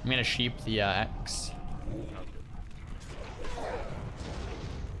 I'm gonna sheep the X.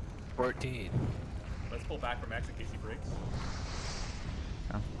 14. Let's pull back from X in case he breaks.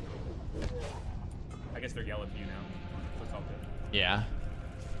 Oh. I guess they're yelling at you now. So it's all good. Yeah.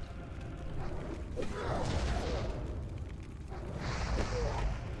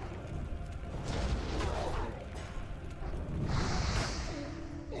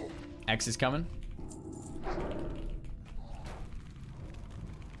 X is coming.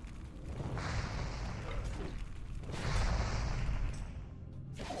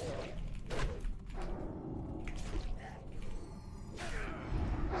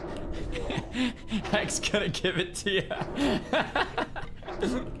 X gonna give it to you.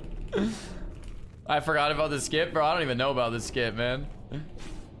 I forgot about the skip, bro. I don't even know about the skip, man.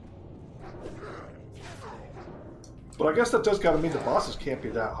 But I guess that does gotta mean the bosses can't be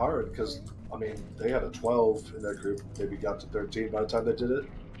that hard, because, I mean, they had a 12 in their group, maybe got to 13 by the time they did it.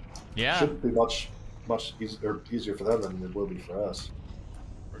 Yeah. Shouldn't be much easier for them than it will be for us.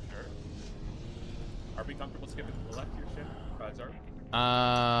 For sure. Are we comfortable skipping to the left here, ship?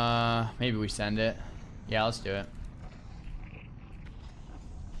 Zar? Maybe we send it. Yeah, let's do it.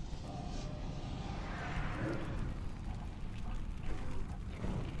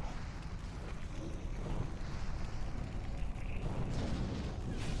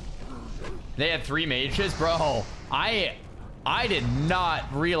 They had 3 mages, bro. I did not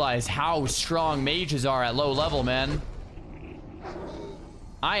realize how strong mages are at low level, man.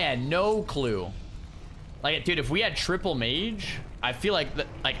 I had no clue. Like, dude, if we had triple mage, I feel like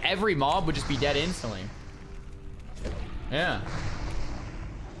every mob would just be dead instantly. Yeah.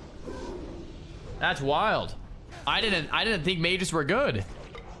 That's wild. I didn't think mages were good.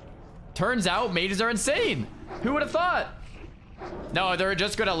 Turns out mages are insane. Who would have thought? No, they're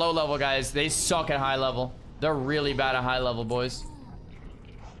just good at low level, guys. They suck at high level. They're really bad at high level, boys.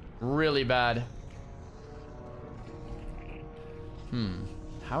 Really bad.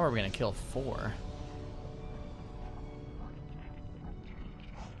 How are we gonna kill 4?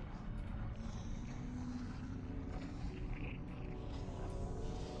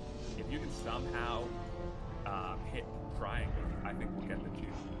 If you can somehow hit triangle, I think we'll get the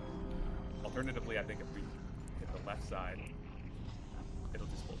cube. Alternatively, I think if we hit the left side, it'll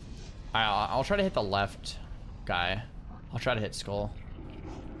just pull. I'll try to hit the left guy. I'll try to hit skull.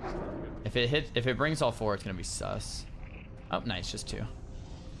 If it brings all 4, it's gonna be sus. Oh, nice, just 2.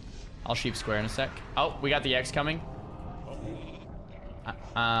 I'll sheep square in a sec. Oh, we got the X coming.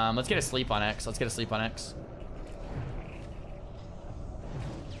 Let's get a sleep on X. Let's get a sleep on X.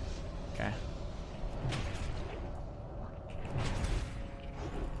 Okay.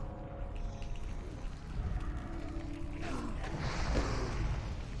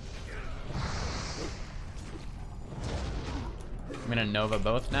 I'm gonna Nova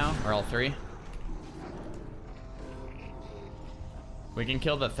both now, or all 3. We can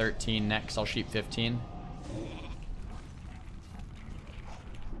kill the 13 next. I'll sheep 15.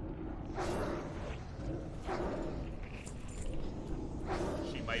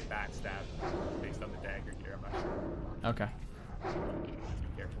 She might backstab based on the dagger here, I'm not sure. Okay. Just be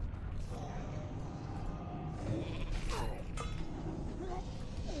careful.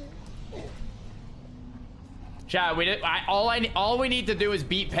 Chad, all we need to do is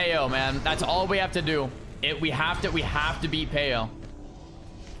beat Peo, man. That's all we have to do. We have to beat Peo.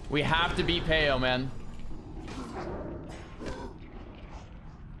 We have to beat Peo, man.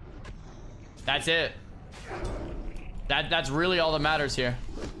 That's it. That's really all that matters here.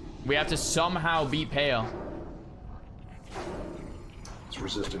 We have to somehow beat Peo. It's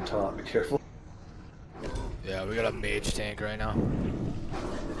resistant taunt, be careful. Yeah, we got a mage tank right now.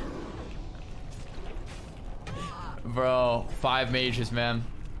 Bro, 5 mages, man.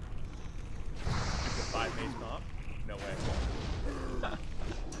 5 mage comp? No way.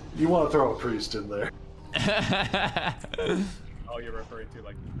 You want to throw a priest in there. Oh, you're referring to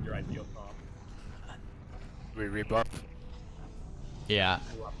like your ideal comp. We rebuff. Yeah.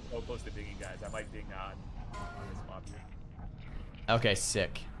 Ooh, I'm so close to dinging, guys. I might ding on this mob here. Okay,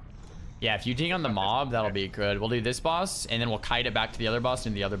 sick. Yeah, if you ding on the mob, that'll be good. We'll do this boss, and then we'll kite it back to the other boss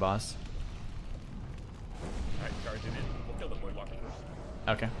and the other boss. Alright, charging in. We'll kill the Void Walker first.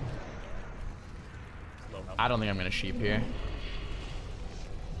 Okay. Low health. I don't think I'm gonna sheep here.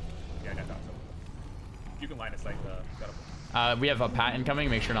 Yeah, I thought so. You can line of sight the setup. We have a pat incoming.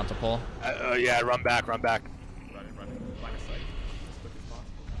 Make sure not to pull. Yeah, run back, run back. Run it. Line of sight. As quick as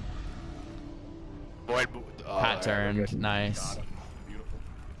possible. Void. Pat turned. Got Nice. him. Beautiful.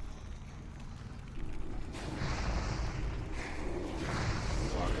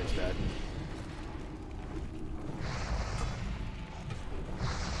 Walker's dead.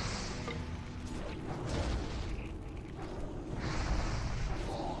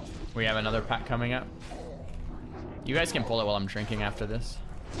 We have another pat coming up. You guys can pull it while I'm drinking after this.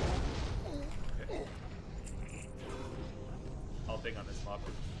 Okay. I'll dig on this mob.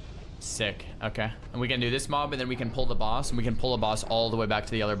 Sick. Okay. And we can do this mob, and then we can pull the boss, and we can pull a boss all the way back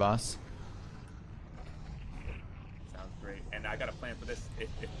to the other boss. Sounds great. And I got a plan for this. If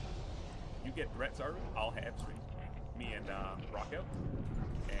you get threats, I'll hamstring me and Rock out.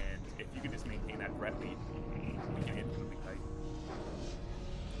 And if you can just maintain that threat lead, we can instantly kite.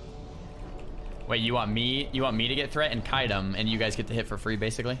 Wait, you want me to get threat and kite him, and you guys get the hit for free,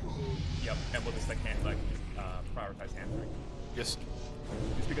 basically? Yep. And we'll just prioritize hamstring. Just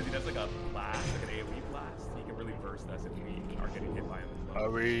Just because he does like a blast, like an AoE blast, he can really burst us if we are getting hit by him as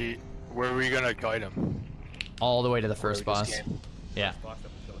well. where are we gonna kite him? All the way to the first Or this boss. game? Yeah. Boss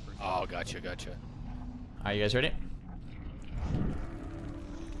up until the first Oh, gotcha. Are you guys ready?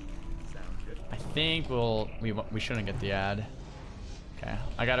 sounds good. I think we shouldn't get the ad. Okay.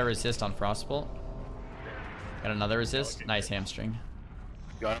 I got a resist on Frostbolt. Got another resist. Nice hamstring.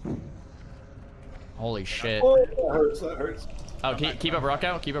 Got him. Holy shit. Oh, that hurts. That hurts. Oh, keep up rock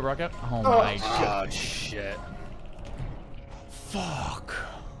out. Keep up rock out. Oh my god. Oh shit. Fuck.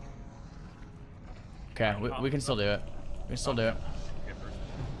 Okay, we can still do it. We can still do it. Get first.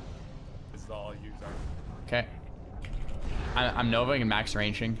 This is all you, Zar. Okay. I'm Novaing and max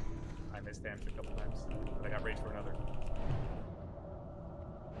ranging. I missed damage a couple times. I got rage for another.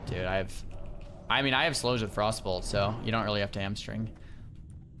 Dude, I have slows with Frostbolt, so you don't really have to hamstring.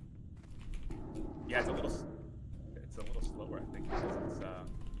 Yeah, it's a little slower, I think, because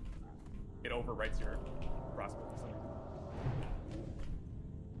it overwrites your crossbow for some reason.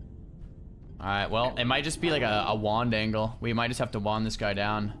 Alright, well, it might just be like a wand angle. We might just have to wand this guy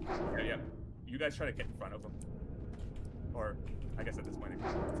down. Yeah. You guys try to get in front of him. Or, I guess at this point, it's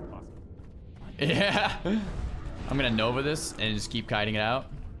possible. Yeah. I'm gonna Nova this and just keep kiting it out.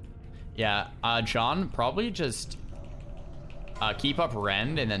 Yeah, John, probably just keep up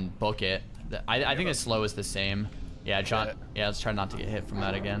rend and then book it. I think the slow is the same. Yeah, John. Yeah, let's try not to get hit from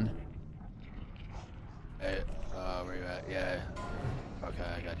that again. Hey, where you at? Yeah. Okay,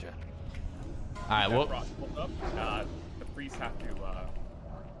 I gotcha. Alright, well. Frostbolt up, the priests have to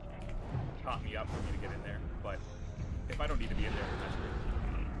pop me up for me to get in there. But if I don't need to be in there, that's great.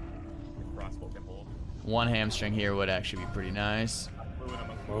 If Frostbolt can hold. One hamstring here would actually be pretty nice.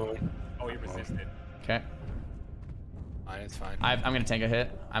 Oh, he resisted. Okay. Fine, it's fine. I'm gonna tank a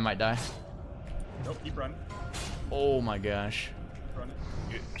hit. I might die. Nope, keep running. Oh my gosh. Keep running.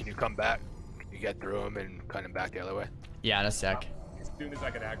 Can you come back? Can you get through him and cut him back the other way? Yeah, in a sec. As soon as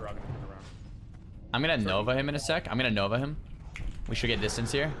I get aggro, I'm gonna turn around. I'm gonna Nova him in a sec. I'm gonna Nova him. We should get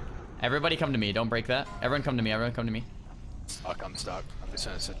distance here. Everybody come to me. Don't break that. Everyone come to me. Everyone come to me. Fuck, I'm stuck. I'm just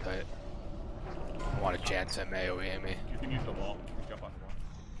gonna sit tight. I want a chance at AoE me. You can use the wall. You can jump off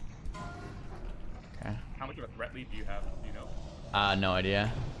the wall. Okay. How much of a threat lead do you have? Do you know? No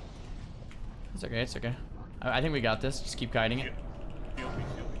idea. It's okay. It's okay. I think we got this. Just keep kiting it. Shield me,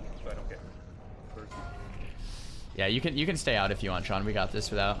 so I don't get thirsty. Yeah, you can stay out if you want, Sean. We got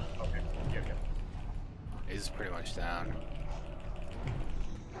this without. Okay. Yeah. He's pretty much down.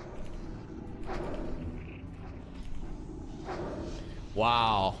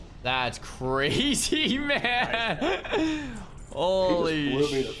 Wow, that's crazy, man. Holy. He just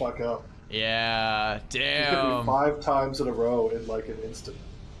blew me the fuck up. Yeah, He hit me damn. 5 times in a row in like an instant.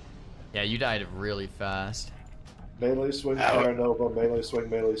 Yeah, you died really fast. Melee swing, Terranova,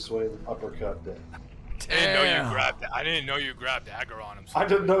 melee swing, uppercut, dead. I didn't know Damn. you grabbed. I didn't know you grabbed aggro on him. So I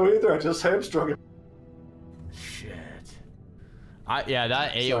didn't know either, I just hamstrung him. Shit. Yeah,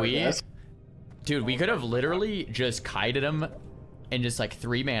 that AoE. Sorry, guys. Dude, we could have literally just kited him and just like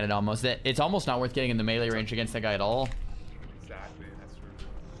 3-man it almost. It's almost not worth getting in the melee range against that guy at all. Exactly. That's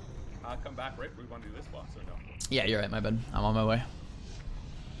true. Come back right. We want to do this boss or no? Yeah, you're right, my bad. I'm on my way.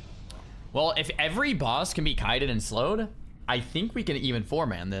 Well, if every boss can be kited and slowed, I think we can even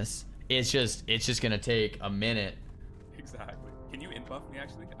 4-man this. It's just gonna take a minute. Exactly. Can you can buff me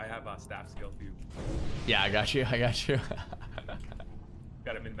actually. I have staff skill too. Yeah, I got you. I got you.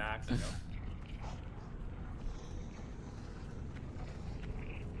 Got him in max, you know.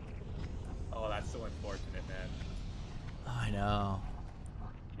 Oh, that's so unfortunate, man. I know.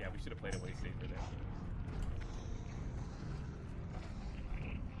 Yeah, we should have played it way safer there.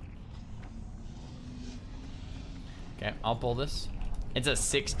 Okay, I'll pull this. It's a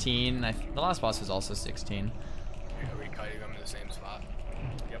 16. The last boss was also 16. Are we kiting them in the same spot?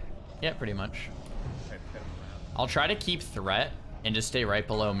 Yep. Yeah, pretty much. Okay, pin him around. I'll try to keep threat and just stay right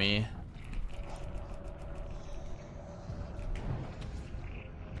below me.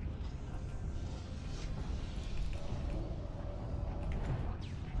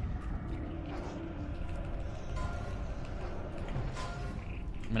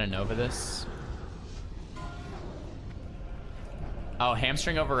 I'm gonna Nova this. Oh,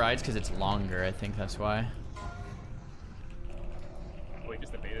 hamstring overrides because it's longer. I think that's why. Wait,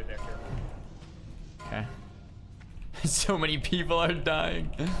 just evaded there, careful. Okay. So many people are dying.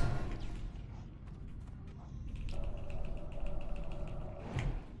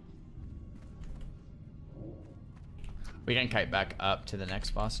 We can kite back up to the next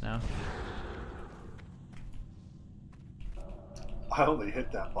boss now. I only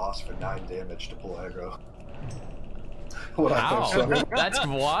hit that boss for 9 damage to pull aggro. What Wow, that's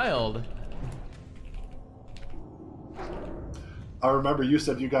wild. I remember you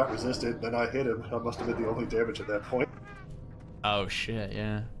said you got resisted, then I hit him. I must have been the only damage at that point. Oh shit,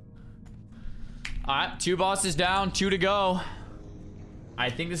 yeah. Alright, 2 bosses down, 2 to go. I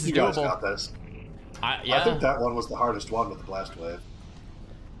think this is You guys doable. got this. Yeah. I think that one was the hardest one with the blast wave.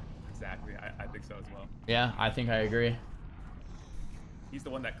 Exactly, I think so as well. Yeah, I think I agree. He's the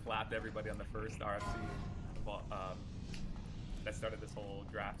one that clapped everybody on the first RFC. That started this whole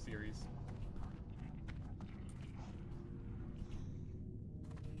draft series.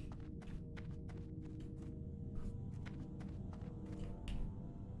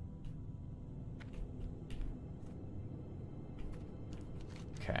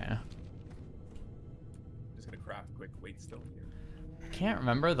 Okay. Just gonna craft a quick weight stone here. Can't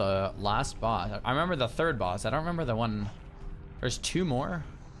remember the last boss. I remember the 3rd boss. I don't remember the one. There's 2 more.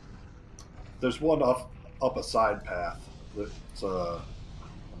 There's one up a side path. It's I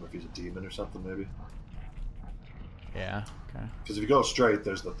don't know if he's a demon or something, maybe. Yeah, okay. Because if you go straight,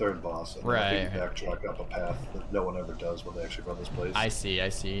 there's the 3rd boss. And Right. then I think you backtrack up a path that no one ever does when they actually run this place. I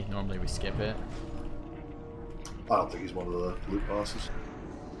see. Normally we skip it. I don't think he's one of the loot bosses.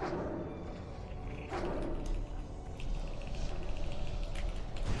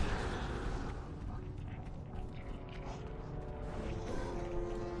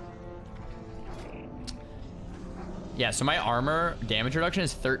 Yeah, so my armor damage reduction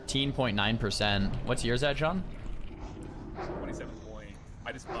is 13.9%. What's yours at, John? 27 point.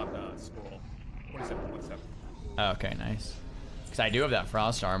 I just popped a scroll. 27.7. Oh, okay, nice. Because I do have that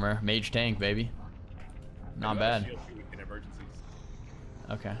frost armor. Mage tank, baby. Not I do have a bad. shield too in emergencies,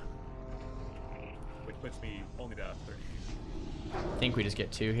 Okay. which puts me only to 30. I think we just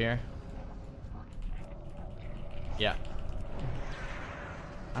get 2 here. Yeah.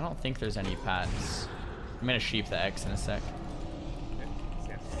 I don't think there's any pads. I'm gonna sheep the X in a sec. Okay,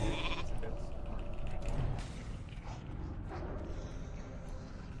 stands for defense.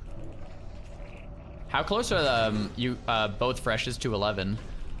 How close are the you both freshes to 11?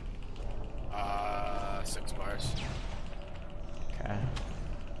 6 bars. Okay.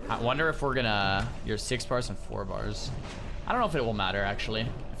 I wonder if we're gonna you're 6 bars and 4 bars. I don't know if it will matter actually.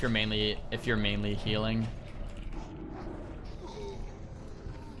 If you're mainly healing.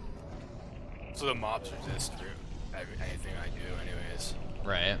 So the mobs resist through anything I do anyways.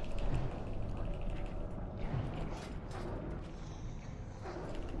 Right.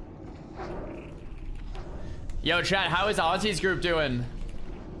 Yo, chat, how is Ozzy's group doing?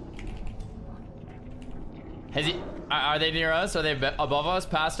 Has he? Are they near us? Are they above us?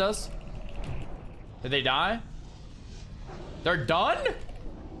 Past us? Did they die? They're done?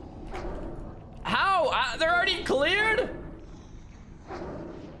 How? They're already cleared?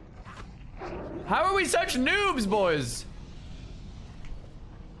 How are we such noobs, boys?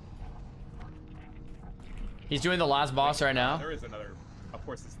 He's doing the last boss right now. There is another. Of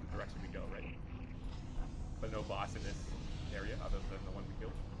course, this is the direction we go, right? But no boss in this area other than the one we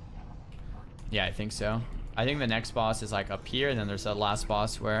killed. Yeah, I think so. I think the next boss is like up here, and then there's the last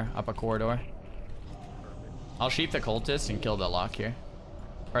boss where up a corridor. Perfect. I'll sheep the cultist and kill the lock here.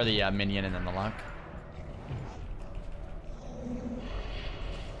 Or the minion and then the lock.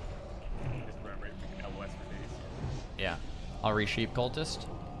 Just remember, we can LOS for days. Yeah. I'll resheep cultist.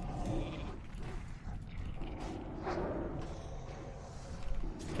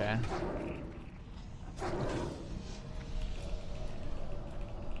 Okay.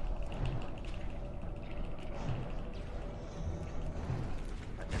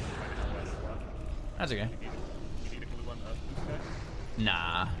 That's okay. You need a blue one, blue sky?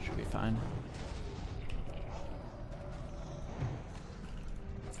 Nah, should be fine.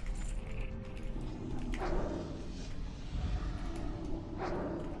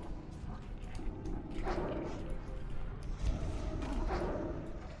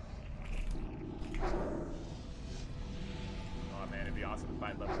 Oh man, it'd be awesome to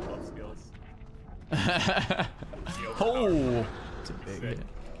find level 12 skills. Oh, it's a big hit.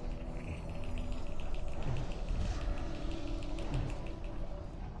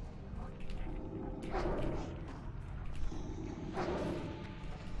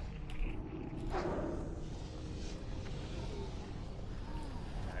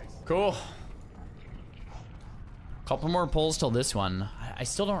 Cool. Couple more pulls till this one. I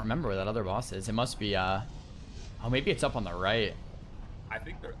still don't remember where that other boss is. It must be, oh, maybe it's up on the right. I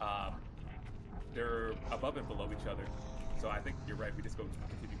think they're above and below each other. So I think you're right. We just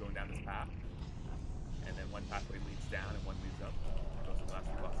continue going down this path, and then one pathway leads down and one leads up. Those are the last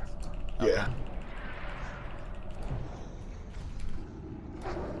two bosses. Yeah.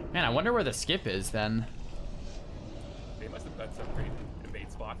 Man, I wonder where the skip is then. They must have got some crazy evade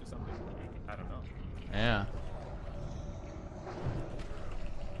spot or something. I don't know. Yeah.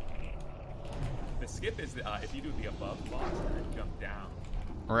 The skip is if you do the above boss and then jump down.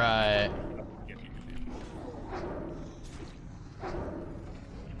 Right. Skip you can do.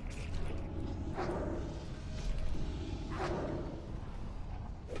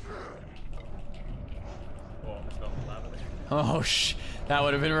 Oh, almost fell in the lava there. Oh, that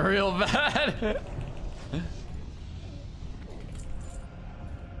would have been real bad.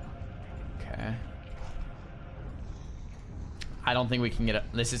 Okay. I don't think we can get a...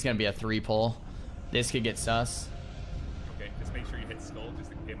 This is going to be a 3 pull. This could get sus. Okay, just make sure you hit skull.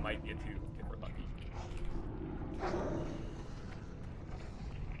 Just it might be a 2 if we're lucky.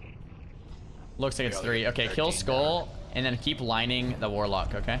 Looks like it's 3. Okay, kill skull and then keep lining the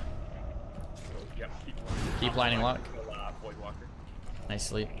warlock, okay? So, yep, Keep lining lock. Void Walker. Nice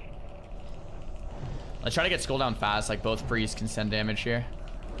sleep. Let's try to get skull down fast, like both priests can send damage here.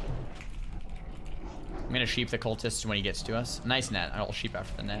 I'm gonna sheep the cultist when he gets to us. Nice net. I'll sheep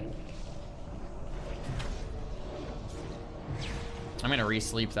after the net. I'm gonna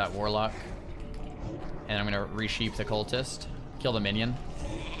re-sleep that warlock. And I'm gonna re-sheep the cultist. Kill the minion.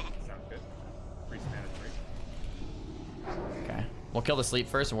 Sounds good. Priest mana 3. Okay. We'll kill the sleep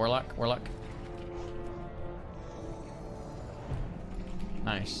first, warlock. Warlock.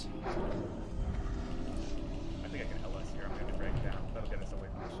 Nice. I think I can LS here. I'm gonna drag down. That'll get us away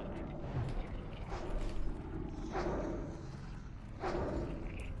from the sheep.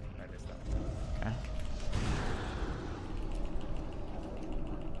 I missed that. Okay.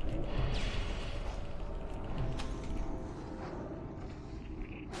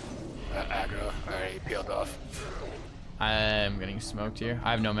 Aggro already peeled off. I'm getting smoked here.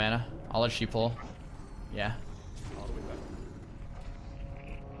 I have no mana. I'll let she pull. Yeah. All the way back.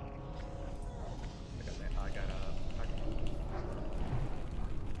 I got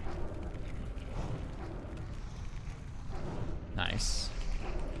Nice.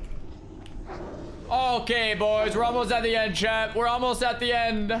 Okay, boys. We're almost at the end, chat. We're almost at the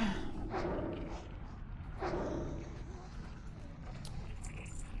end.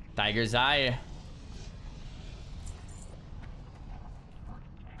 Tiger's Eye.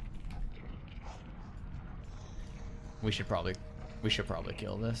 We should probably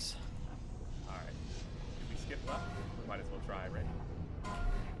kill this. Alright. Did we skip left? We might as well try, right?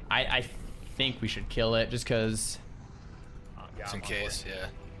 I think we should kill it just because. Yeah, Just in I'm on case, board. yeah.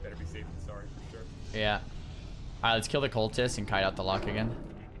 Better be safe than sorry for sure. Yeah. Alright, let's kill the cultist and kite out the lock again.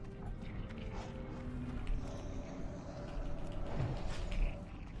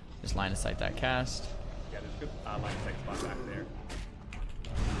 Just line of sight that cast. Yeah, there's a good line of sight spot back there.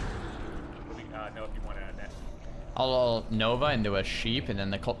 Let me know if you want to net. I'll Nova into a sheep and then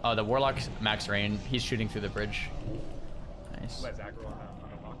the warlock's max range. He's shooting through the bridge. Nice. Who has aggro on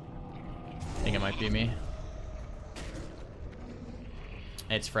a lock? I think it might be me.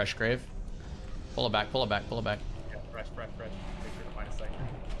 It's fresh grave. Pull it back, pull it back, pull it back. Yeah, fresh. Make sure to line of sight.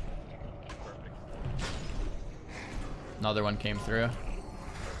 Perfect. Another one came through.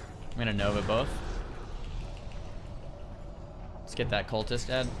 I'm gonna Nova both. Let's get that cultist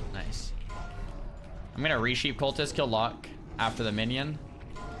dead. Nice. I'm gonna resheep cultist, kill lock after the minion.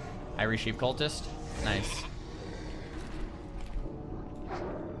 I resheep cultist. Nice.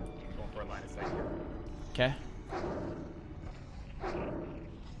 Going for a line of sight here. Okay.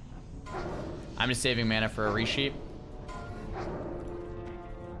 I'm just saving mana for a resheep.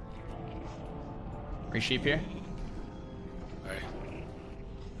 Resheep here. Alright.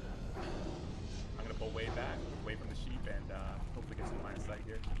 I'm gonna pull way back, away from the sheep, and hopefully get some line of sight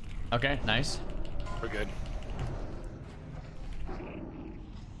here. Okay, nice. We're good.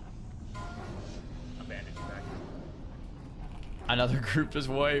 I'm bandaging back. Another group is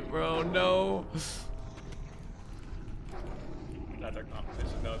white, bro. No. That's our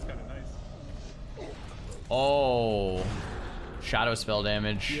competition. No, it's kind of nice. Oh. Shadow spell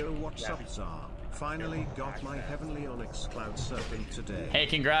damage. Yo, what's up, Tsar? Finally got my heavenly onyx cloud surfing today. Hey,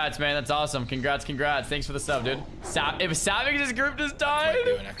 congrats, man. That's awesome. Congrats, congrats. Thanks for the sub, dude. If Savix's group just died. Might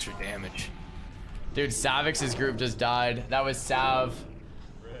do an extra damage. Dude, Savix's group just died. That was Sav.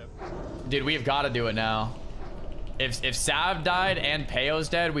 Dude, we've got to do it now. If Sav died and Peyo's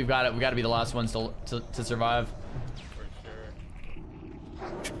dead, we've got to be the last ones to survive. For sure.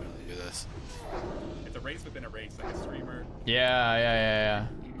 We should really do this. It's a race within a race, like a streamer Yeah.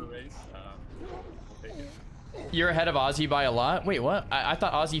 race. We'll take it. You're ahead of Ozzy by a lot. Wait, what? I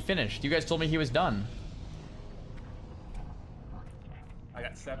thought Ozzy finished. You guys told me he was done. I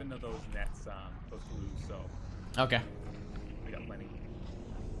got 7 of those nets, those blues, so Okay. we got plenty.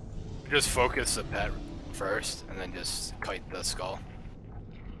 Just focus the pet first, and then just kite the skull.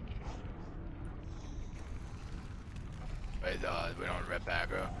 Right, we don't rip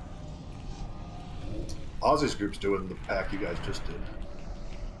aggro. Ozzy's group's doing the pack you guys just did.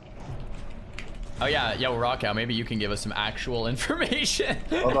 Oh yeah, yo, Rockout, maybe you can give us some actual information.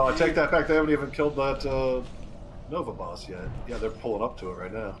 Oh no, I take that back. They haven't even killed that Nova boss yet. Yeah, they're pulling up to it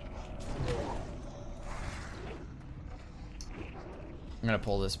right now. I'm gonna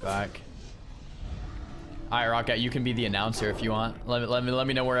pull this back. All right, Rockout, you can be the announcer if you want. Let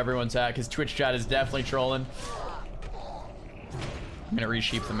me know where everyone's at, because Twitch chat is definitely trolling. I'm gonna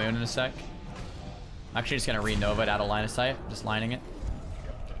resheep the moon in a sec. I'm actually just gonna re-nova it out of line of sight. Just lining it.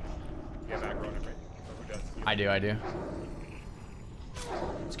 Yeah, back running, right? Or who does? I do.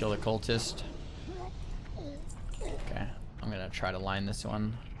 Let's kill the cultist. Okay, I'm gonna try to line this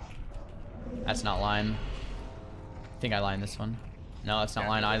one. That's not line. I think I lined this one. No, that's not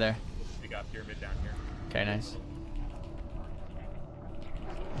line either. We got pyramid down here. Okay, nice.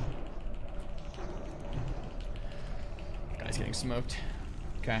 Guy's getting smoked.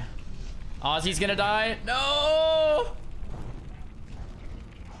 Okay. Ozzy's gonna die. No!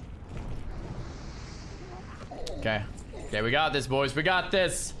 Okay. Okay, we got this, boys. We got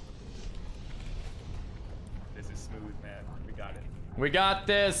this. This is smooth, man. We got it. We got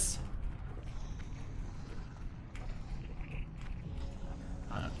this.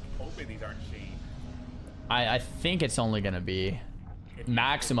 Hopefully these aren't chained. I think it's only gonna be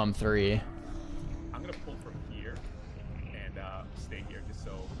maximum 3. I'm gonna pull from here and stay here just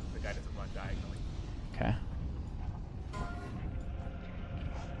so the guy doesn't run diagonally. Okay.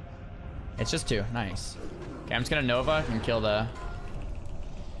 It's just 2. Nice. Okay, I'm just gonna Nova and kill the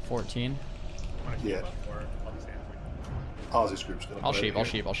 14. Wanna keep Yeah. up, or I'll just stand for you? Ozzy's group's gonna. I'll play sheep, I'll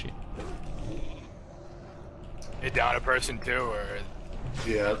here. sheep, I'll sheep. Hit down a person too, or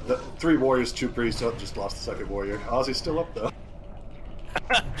Yeah, the 3 warriors, 2 priests. Oh, just lost the second warrior. Ozzy's still up though.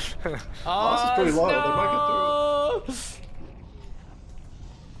 Ozzy's pretty low. They might get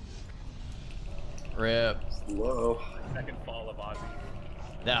through. Rip. It's low. Second fall of Ozzy.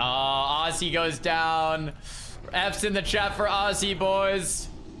 Oh, Ozzy goes down. F's in the chat for Ozzy, boys.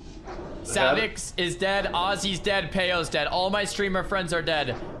 Savix is dead. Ozzy's dead. Peyo's dead. All my streamer friends are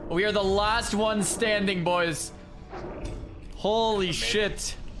dead. We are the last ones standing, boys. Holy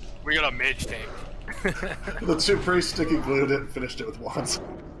shit. we got a mage tank. The 2 priests sticky glued it and finished it with wands.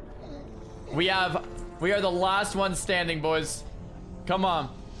 We are the last ones standing, boys. Come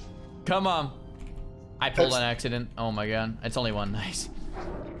on. Come on. I pulled an accident. Oh my god. It's only 1. Nice.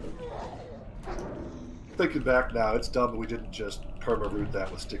 Thinking back now, it's dumb we didn't just perma-root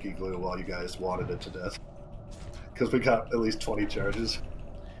that with sticky glue while you guys wanted it to death. Because we got at least 20 charges.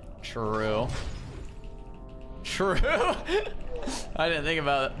 True. True. I didn't think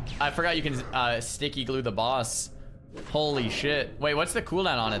about it. I forgot you can sticky glue the boss. Holy shit. Wait, what's the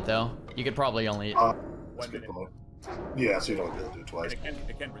cooldown on it though? You could probably only... That's a 1 good minute. point. Yeah, so you don't have to do it twice. And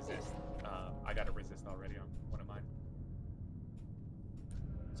it can resist. I got a resist already on one of mine.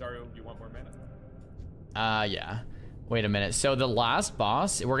 Sorry, you want more mana? Yeah. Wait a minute. So the last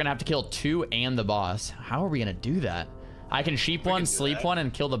boss, we're gonna have to kill 2 and the boss. How are we gonna do that? I can sheep one, sleep one,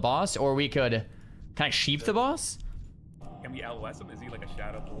 and kill the boss, or we could... Can I sheep the boss? Can we LOS him? Is he like a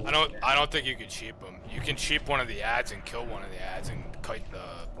shadow bull? I don't think you can sheep him. You can sheep one of the ads and kill one of the ads and kite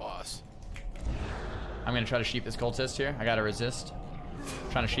the boss. I'm gonna try to sheep this cultist here. I gotta resist.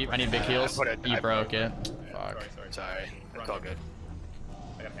 Trying to sheep. I need big heals. You broke it. Fuck. Sorry. It's all good.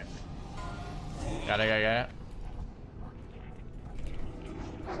 I got a hand. Got it.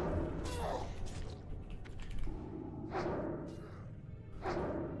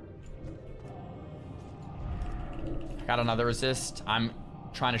 Got another resist. I'm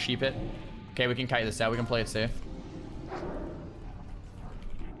trying to sheep it. Okay, we can kite this out. We can play it safe.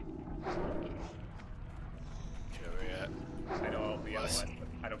 I know I'll be out, but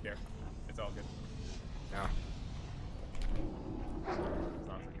I don't care. It's all good. No. As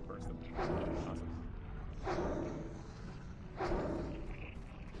long as I can burst them. Awesome.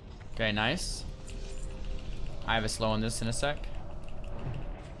 Okay, nice. I have a slow on this in a sec.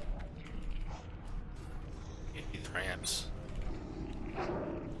 These ramps.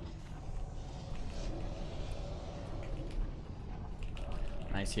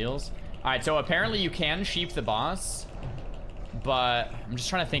 Nice heals. Alright, so apparently you can sheep the boss. But I'm just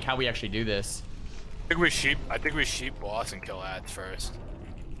trying to think how we actually do this. I think we sheep boss and kill ads first.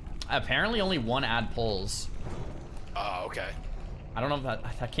 Apparently only one ad pulls. Oh, okay. I don't know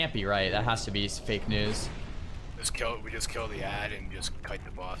if that can't be right. That has to be fake news. We just kill the ad and just kite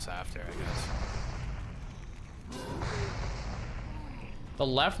the boss after, I guess. The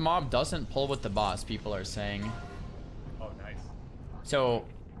left mob doesn't pull with the boss, people are saying. Oh, nice. So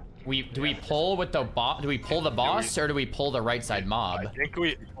do we pull with the boss? Do we pull the boss or do we pull the right side mob? I think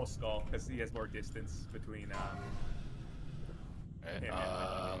we Full skull, because he has more distance between him and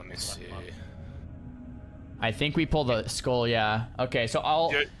let me see. I think we pull the skull, yeah. Okay, so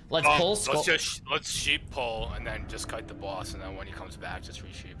let's pull skull. Let's sheep pull and then just kite the boss, and then when he comes back, just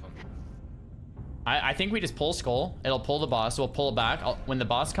resheep him. I think we just pull skull. It'll pull the boss. We'll pull it back. When the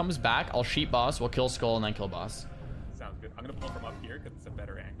boss comes back, I'll sheep boss. We'll kill skull and then kill boss. Sounds good. I'm gonna pull from up here because it's a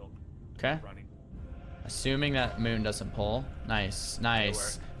better angle. Okay. Running. Assuming that moon doesn't pull. Nice.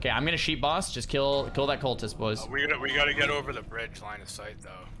 Okay, I'm gonna sheep boss. Just kill that cultist, boys. We gotta get over the bridge line of sight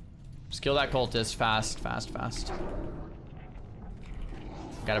though. Just kill that cultist fast.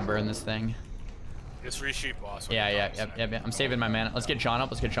 Gotta burn this thing. Just resheep boss. Yeah. I'm saving my mana. Let's get John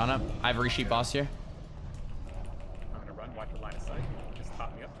up. I have a resheep boss here. I'm gonna run, watch the line of sight. Just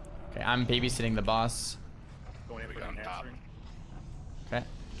top me up. Okay, I'm babysitting the boss. Going in We for got the him top. hamstring. Okay.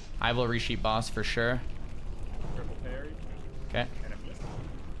 I will resheep boss for sure. Triple parry. Okay. And a miss.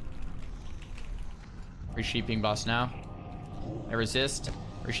 Resheeping boss now. I resist.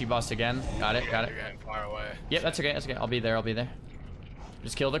 Resheep boss again. Got it. You're getting far away. Yep, that's okay. I'll be there.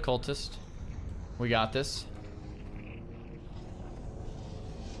 Just kill the cultist. We got this.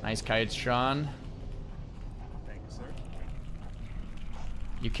 Nice kites, Sean. Thank you, sir.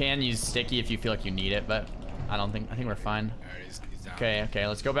 You can use sticky if you feel like you need it, but I think we're fine. Alright, he's down. Okay,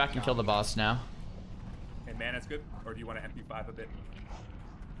 let's go back and kill the boss now. And mana's good? Or do you want to MP5 a bit?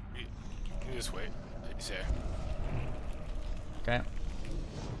 You just wait. He's here. Okay.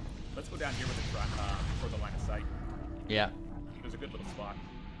 Let's go down here with the front for the line of sight. Yeah. There's a good little spot.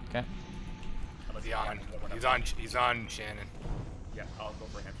 Okay. He's on Shannon. Yeah, I'll go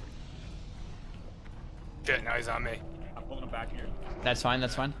for hamstring. Shit, now he's on me. I'm pulling him back here. That's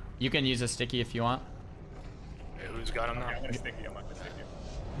fine. You can use a sticky if you want. Hey, who's got him now? Okay, I'm gonna stick you. I'm not gonna stick you.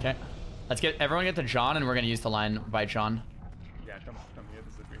 Okay. Everyone get to John, and we're gonna use the line by John. Yeah, come here.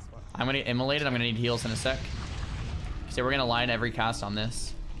 This is a great spot. I'm gonna immolate it. I'm gonna need heals in a sec. So we're gonna line every cast on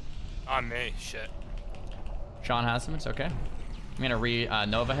this. On me, shit. John has him. It's okay. I'm gonna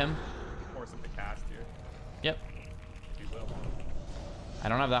Nova him. Force him to cast here. Yep. If you will. I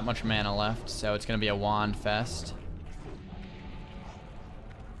don't have that much mana left, so it's gonna be a wand fest.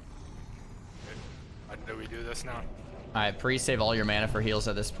 Do we do this now? Alright, pre-save all your mana for heals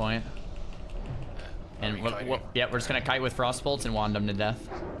at this point. And we're just gonna kite with frost bolts and wand them to death.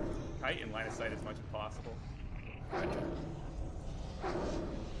 Kite and line of sight as much as possible. Gotcha.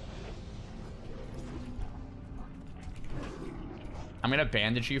 I'm gonna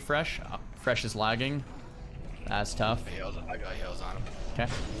bandage you, Fresh. Fresh is lagging. That's tough. I got heals on him.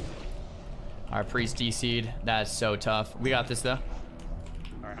 Okay. Our priest DC'd. That's so tough. We got this though.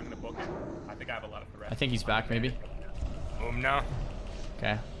 Alright, I'm gonna book it. I think I have a lot of threats. I think he's back maybe. Boom now.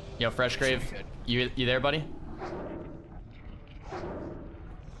 Okay. Yo, Fresh Grave, you there, buddy?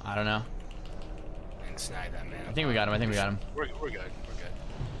 I don't know. And snag that man. I think we got him. We're good.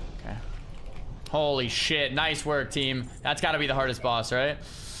 Okay. Holy shit. Nice work, team. That's got to be the hardest boss, right?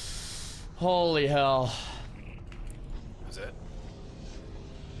 Holy hell. Was it?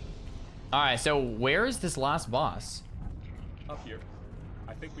 All right, so where is this last boss? Up here.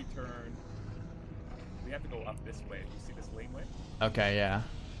 I think we turn... We have to go up this way. You see this laneway? Okay, yeah.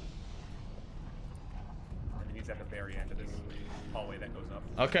 And you he's at the very end of this hallway that goes up.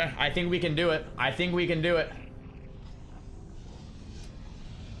 Okay, I think we can do it. I think we can do it.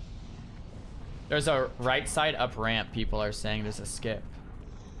 There's a right side up ramp. People are saying there's a skip.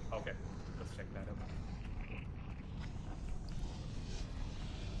 Okay, let's check that out.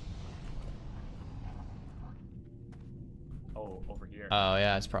 Oh, over here. Oh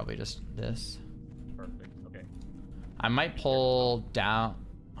yeah, it's probably just this. Perfect. Okay. I might pull down.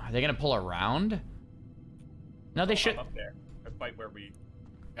 Are they gonna pull around? No, they should. Up there. A fight where we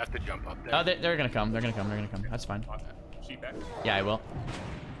have to jump up there. Oh, they're gonna come. They're gonna come. They're gonna come. That's fine. sheep back. Yeah, I will.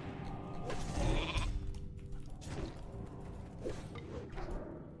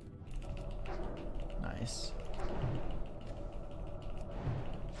 Nice.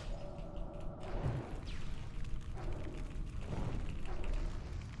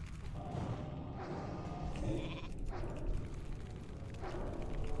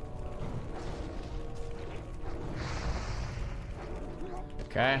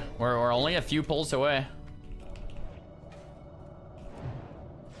 Okay, we're only a few pulls away.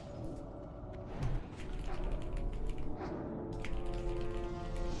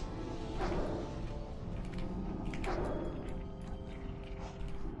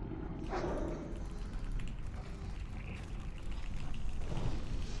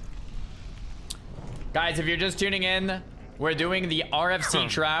 Guys, if you're just tuning in, we're doing the RFC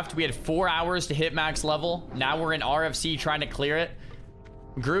draft. We had 4 hours to hit max level. Now we're in RFC trying to clear it.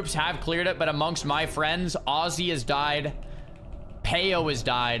 Groups have cleared it, but amongst my friends, Ozzy has died, Peo has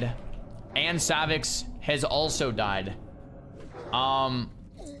died, and Savix has also died.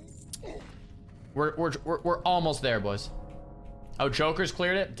 We're almost there, boys. Oh, Joker's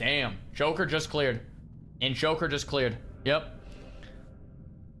cleared it? Damn. Joker just cleared. And Joker just cleared. Yep.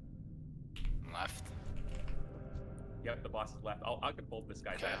 Left. Yep, the boss is left. I can pull this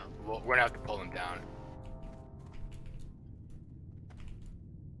guy Okay. down. Well, we're gonna have to pull him down.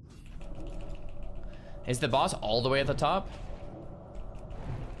 Is the boss all the way at the top?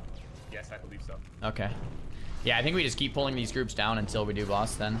 Yes, I believe so. Okay. Yeah, I think we just keep pulling these groups down until we do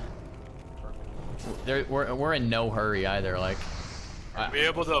boss then. We're in no hurry either, like. Are we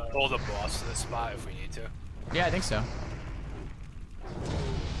able to pull the boss to the spot if we need to? Yeah, I think so.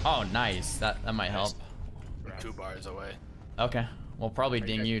 Oh, nice. That might help. We're 2 bars away. Okay. We'll probably Are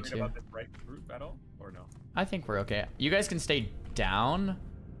ding guys you worried too. about this right group at all, or no? I think we're okay. You guys can stay down.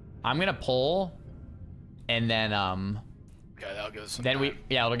 I'm gonna pull, and then Okay, that'll give us some then time.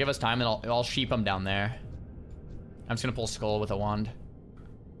 it'll give us time, and I'll sheep them down there. I'm just gonna pull skull with a wand.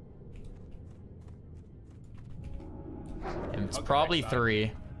 And it's Okay, probably next side.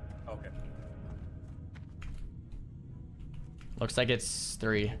 3. Okay. Looks like it's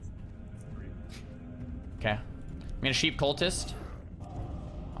 3. 3. Okay. I'm gonna sheep cultist.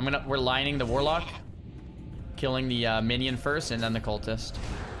 We're lining the warlock, killing the minion first, and then the cultist.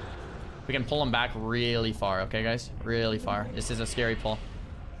 We can pull him back really far, okay, guys? Really far. This is a scary pull.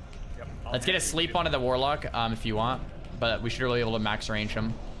 Yep. Let's get a sleep onto the warlock if you want, but we should really be able to max range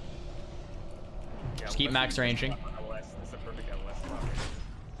him. Yeah, Just keep max ranging. LS. This is a perfect LS spot.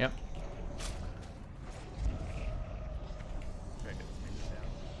 Yep. Try to get this thing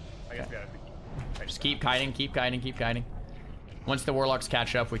down. I guess we gotta Just keep kiting, keep kiting, keep kiting. Once the warlocks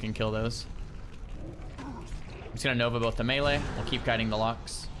catch up, we can kill those. I'm just gonna Nova both the melee. We'll keep kiting the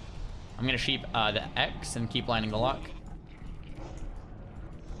locks. I'm gonna sheep the X and keep lining the lock.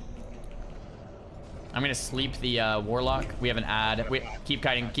 I'm gonna sleep the warlock. We have an ad. Keep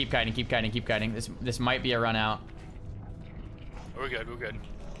kiting, keep kiting, keep kiting, keep kiting. This might be a run out. We're good, we're good.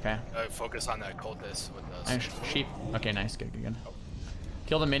 Okay. Focus on that cultist with us. Sheep. Okay, nice, good, good, good.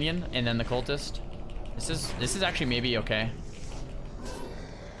 Kill the minion and then the cultist. This is actually maybe okay.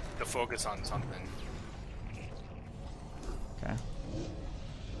 To focus on something. Okay.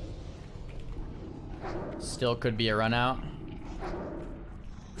 Still could be a run out.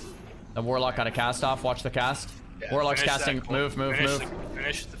 The warlock got a cast off. Watch the cast. Yeah, Warlock's finish casting. that Move, move, finish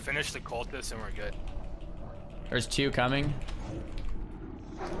move. Finish the cultist and we're good. There's 2 coming.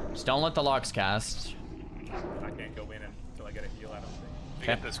 Just don't let the locks cast. I can't go in until I get a heal, I don't think. We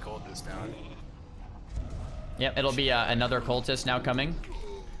get this cultist down. Yep, it'll be another cultist now coming.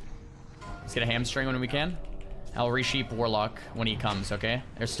 Let's get a hamstring when we can. I'll resheep warlock when he comes, okay?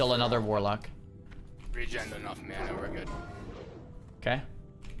 There's still another warlock. Regen enough mana, we're good. Okay.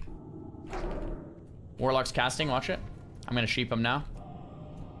 Warlock's casting, watch it. I'm gonna sheep him now.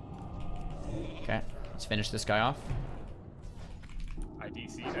 Okay, let's finish this guy off. I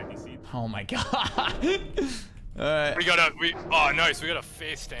DC'd. Oh my god. Alright. Oh nice, we got a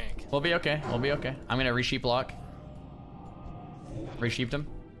face tank. We'll be okay, we'll be okay. I'm gonna resheep lock. Resheeped him.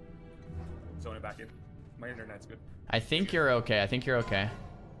 Zone it back in. My internet's good. I think you're okay. I think you're okay.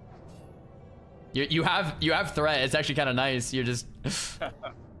 You have threat. It's actually kind of nice. You're just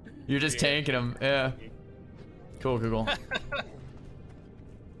tanking him. Yeah. Cool.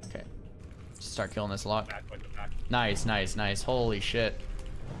 Okay. Start killing this lock. Back. Nice. Holy shit.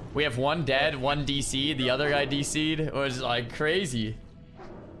 We have one dead, one DC'd. The other guy DC'd. It was like crazy.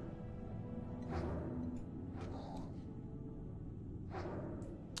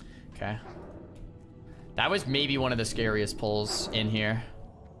 Okay. That was maybe one of the scariest pulls in here.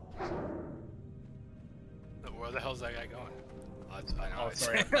 Where the hell's that guy going? I know. Oh,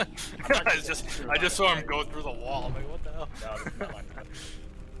 sorry. I just saw him go through the wall. I'm like, what the hell? No, this is not like that.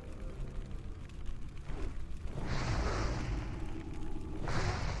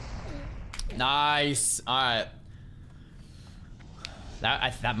 Nice. All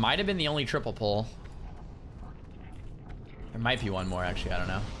right. That might have been the only triple pull. There might be one more actually. I don't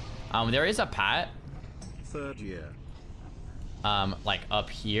know. There is a pat. Third year. Like up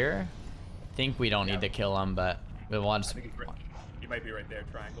here. Think we don't need to kill him, but we want. I think he's right. He might be right there,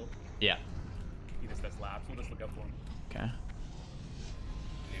 triangle. Yeah. He just does laps. We'll just look up for him. Okay.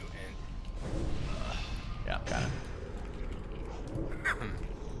 New int. Yeah, got it.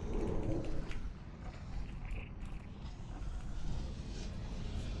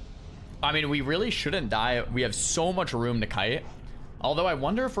 I mean, we really shouldn't die. We have so much room to kite. Although I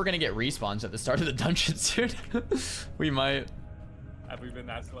wonder if we're gonna get respawns at the start of the dungeon soon. We might. Have we been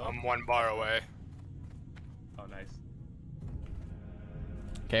that slow? I'm 1 bar away. Oh, nice.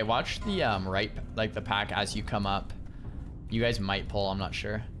 Okay, watch the right, like the pack as you come up. You guys might pull. I'm not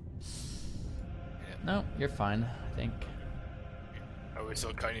sure. No, you're fine. I think. Are we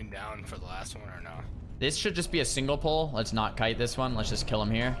still kiting down for the last one or no? This should just be a single pull. Let's not kite this one. Let's just kill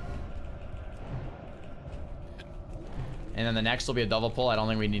him here. And then the next will be a double pull. I don't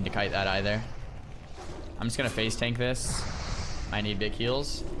think we need to kite that either. I'm just gonna face tank this. I need big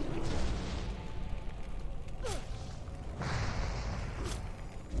heals.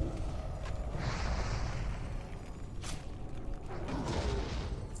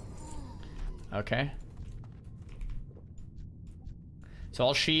 Okay. So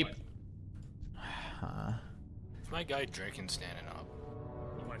I'll sheep. Is my guy drinking standing up?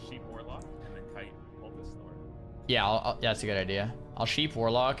 You want to sheep warlock and then kite cultist, or? Yeah, yeah, that's a good idea. I'll sheep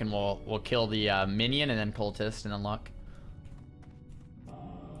warlock and we'll kill the minion and then cultist and unlock.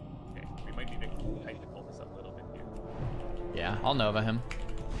 Okay, we might need to kite the cultist up a little bit here. Yeah, I'll Nova him.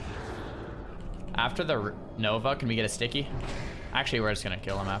 After the Nova, can we get a sticky? Actually, we're just gonna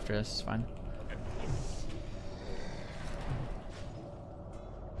kill him after this. It's fine. Okay.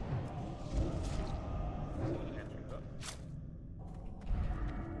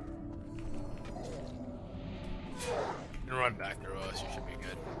 You can run back through us. You should be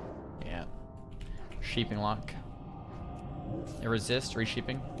good. Yeah. Sheeping lock. Resist,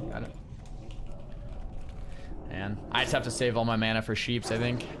 resheeping. Got it. And I just have to save all my mana for sheeps, I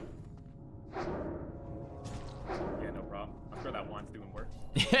think. Yeah, no problem. I'm sure that wand's doing work.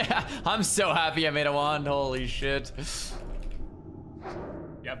 Yeah, I'm so happy I made a wand. Holy shit.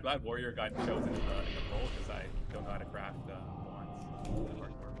 Yeah, I'm glad warrior got chosen in the poll because I don't know how to craft wands.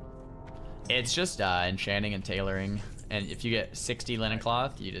 It's just enchanting and tailoring. And if you get 60 linen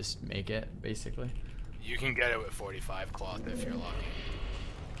cloth, you just make it, basically. You can get it with 45 cloth if you're lucky.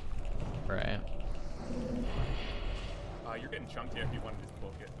 Right. You're getting chunked here if you want to just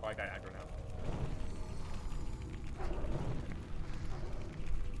poke it. Oh, I got aggro now.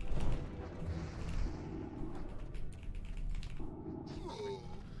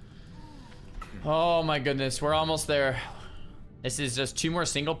 Oh my goodness, we're almost there. This is just 2 more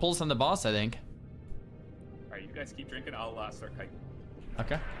single pulls on the boss, I think. Alright, you guys keep drinking. I'll start kiting.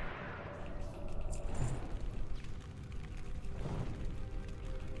 Okay.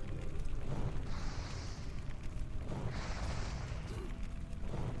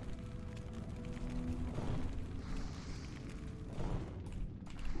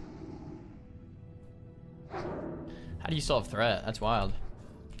 How do you still have threat? That's wild.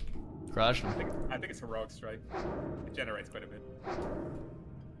 Crush. I think it's heroic strike. It generates quite a bit.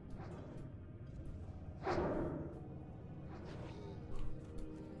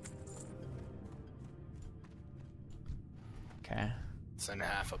 Okay. It's in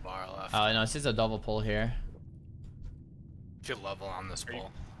half a bar left. Oh no, this is a double pull here. Should level on this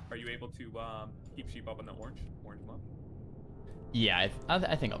pull. Are you able to keep sheep up on the orange mob? Yeah,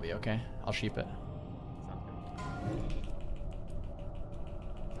 I think I'll be okay. I'll sheep it. Sounds good.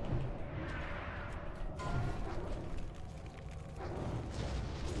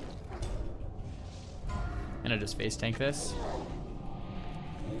 I'm gonna just face tank this.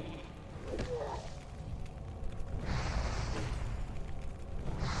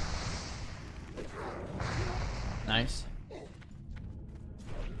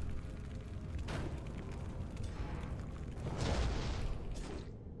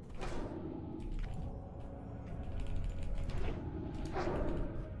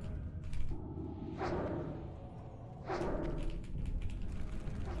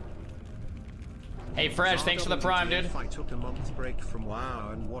 Hey, Fresh, thanks for the prime, dude. I took a month break from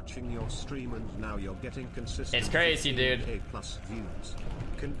WoW and watching your stream, and now you're getting consistent. It's crazy, dude. 15K plus views.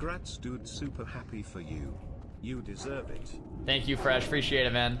 Congrats, dude. Super happy for you. You deserve it. Thank you, Fresh. Appreciate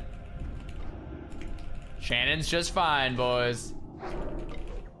it, man. Shannon's just fine, boys.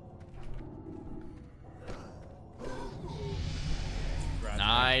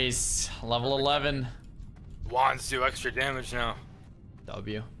 Nice. Level 11. Wands do extra damage now.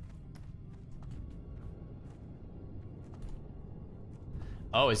 W.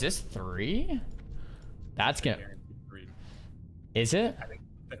 Oh, is this 3? That's gonna... Three. Is it? I think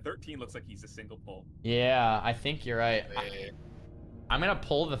the 13 looks like he's a single pull. Yeah, I think you're right. Wait. I'm gonna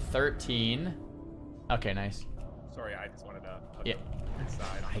pull the 13. Okay, nice. Sorry, I just wanted to put Yeah. it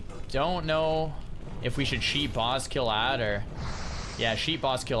side. I don't know if we should sheep boss kill ad or... Yeah, sheep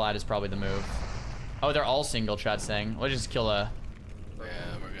boss kill ad is probably the move. Oh, they're all single, chat saying. Let's just kill a... Yeah,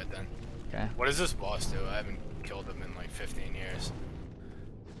 we're good then. Okay. What does this boss do? I haven't killed him in like 15 years.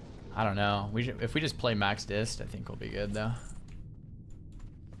 I don't know. If we just play max dist, I think we'll be good though.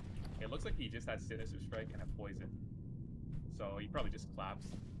 It looks like he just has Sinister Strike and a poison. So he probably just claps.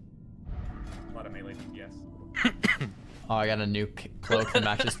 A lot of melee DPS. Oh, I got a new cloak that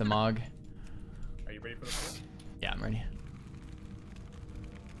matches the Mog. Are you ready for the pull? Yeah, I'm ready.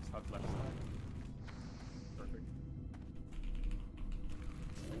 Just hug left side. Perfect.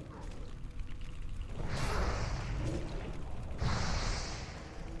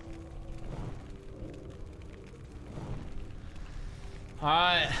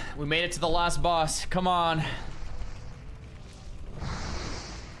 Alright, we made it to the last boss. Come on.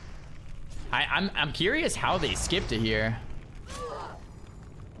 I'm curious how they skipped it here.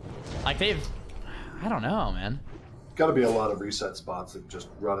 Like they've... I don't know, man. Got to be a lot of reset spots that just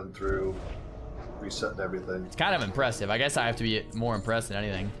running through, resetting everything. It's kind of impressive. I guess I have to be more impressed than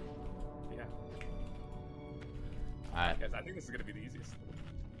anything. Yeah. Alright. Guys, I think this is gonna be the easiest.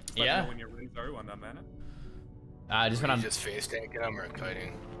 Yeah. When you're ready, sorry, on that mana. Just when Are I'm... you just face tanking him or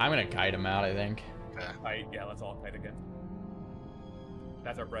kiting? I'm gonna kite him out, I think. Okay. Kite, yeah, let's all kite again.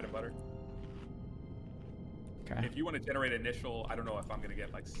 That's our bread and butter. Okay. If you want to generate initial, I don't know if I'm gonna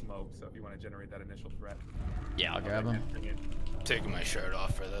get like smoke, so if you want to generate that initial threat, Yeah, I'll grab him. bring it. I'm taking my shirt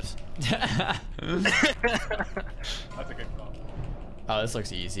off for this. That's a good call. Oh, this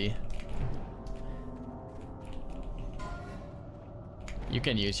looks easy. You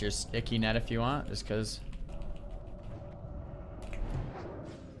can use your sticky net if you want, just because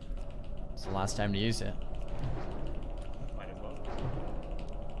it's the last time to use it. Might as well.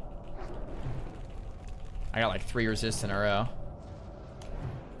 I got like 3 resists in a row.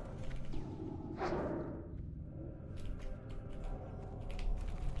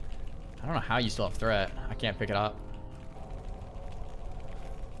 I don't know how you still have threat. I can't pick it up.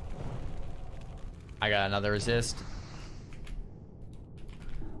 I got another resist.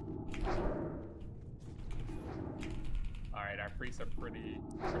 Alright, our priests are pretty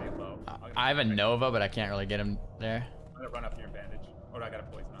low. I have a Nova, but I can't really get him there. I'm gonna run up your bandage. Or I got a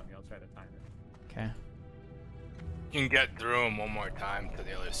poison on me, I'll try to time it. Okay. You can get through him one more time to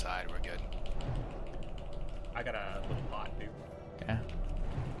the other side. We're good. I got a little bot too. Okay.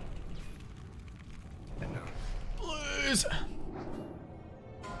 Please.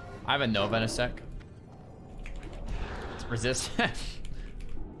 I have a Nova in a sec. Resist.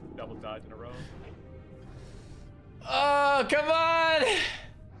 Double dodge in a row. Oh, come on!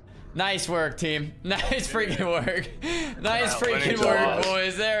 Nice work, team. Nice freaking work. Nice freaking work,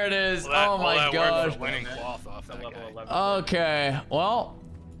 boys. There it is. Oh my gosh. Winning cloth off that Level guy. 11. Okay, well,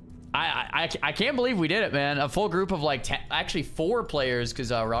 I can't believe we did it, man. A full group of like 10, actually 4 players,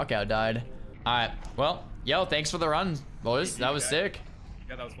 because Rockout died. All right, well, yo, thanks for the run, boys. That was sick.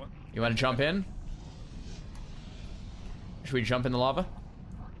 Yeah, that was fun. You want to jump in? Should we jump in the lava?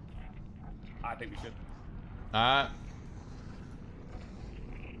 I think we should.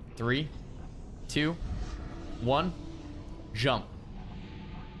 3, 2, 1, jump.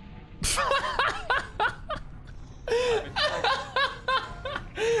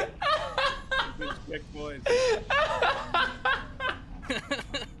 Sick boys.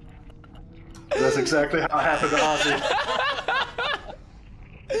 That's exactly how it happened to Ozzy.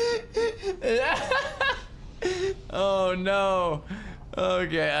 Oh no.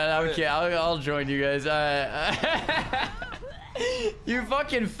 Okay, okay, I'll join you guys. You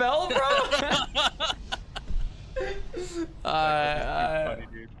fucking fell, bro. Funny,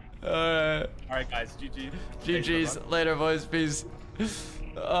 dude. Alright, guys, GG. GG's. Later, boys. Peace.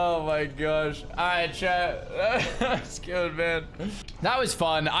 Oh my gosh. Alright, chat. That's good, man. That was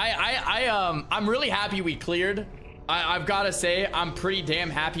fun. I'm really happy we cleared. I've got to say, I'm pretty damn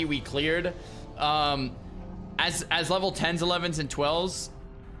happy we cleared. as level 10s, 11s, and 12s,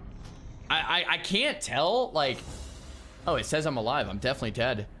 I can't tell, like, oh, it says I'm alive. I'm definitely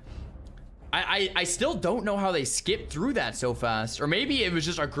dead. I still don't know how they skipped through that so fast. Or maybe it was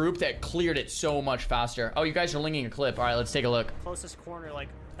just a group that cleared it so much faster. Oh, you guys are linking a clip. All right, let's take a look. Closest corner, like,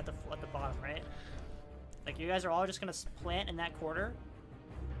 at the bottom, right? Like, you guys are all just gonna plant in that quarter,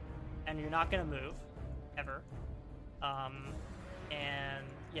 and you're not gonna move, ever. And,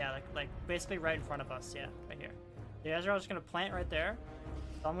 yeah, like basically right in front of us, yeah, right here. You guys are all just gonna plant right there.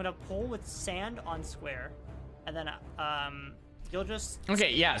 So I'm gonna pull with sand on square, and then, you'll just...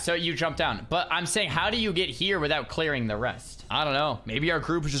 Okay, yeah, so you jump down. But I'm saying, how do you get here without clearing the rest? I don't know. Maybe our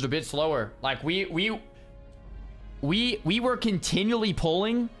group was just a bit slower. Like, we were continually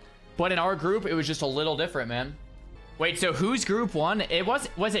pulling, but in our group, it was just a little different, man. Wait, so whose group won?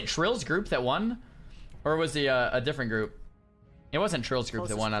 Was it Trill's group that won? Or was it a different group? It wasn't Trill's group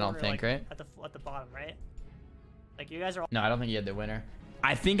that won, I don't think, like, right? At the bottom, right? Like, you guys are all... No, I don't think he had the winner.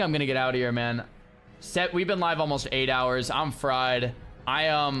 I think I'm gonna get out of here, man. We've been live almost 8 hours. I'm fried. I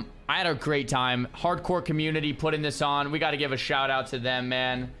had a great time. Hardcore community putting this on. We got to give a shout out to them,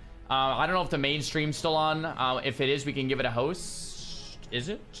 man. I don't know if the main stream's still on. If it is, we can give it a host. Is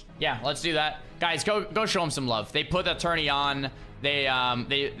it? Yeah, let's do that. Guys, go show them some love. They put the tourney on. They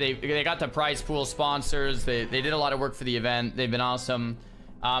got the prize pool sponsors. They did a lot of work for the event. They've been awesome.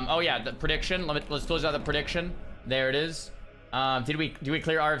 Oh yeah, the prediction. Let's close out the prediction. There it is. Did we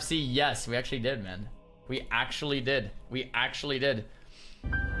clear RFC? Yes, we actually did, man. We actually did.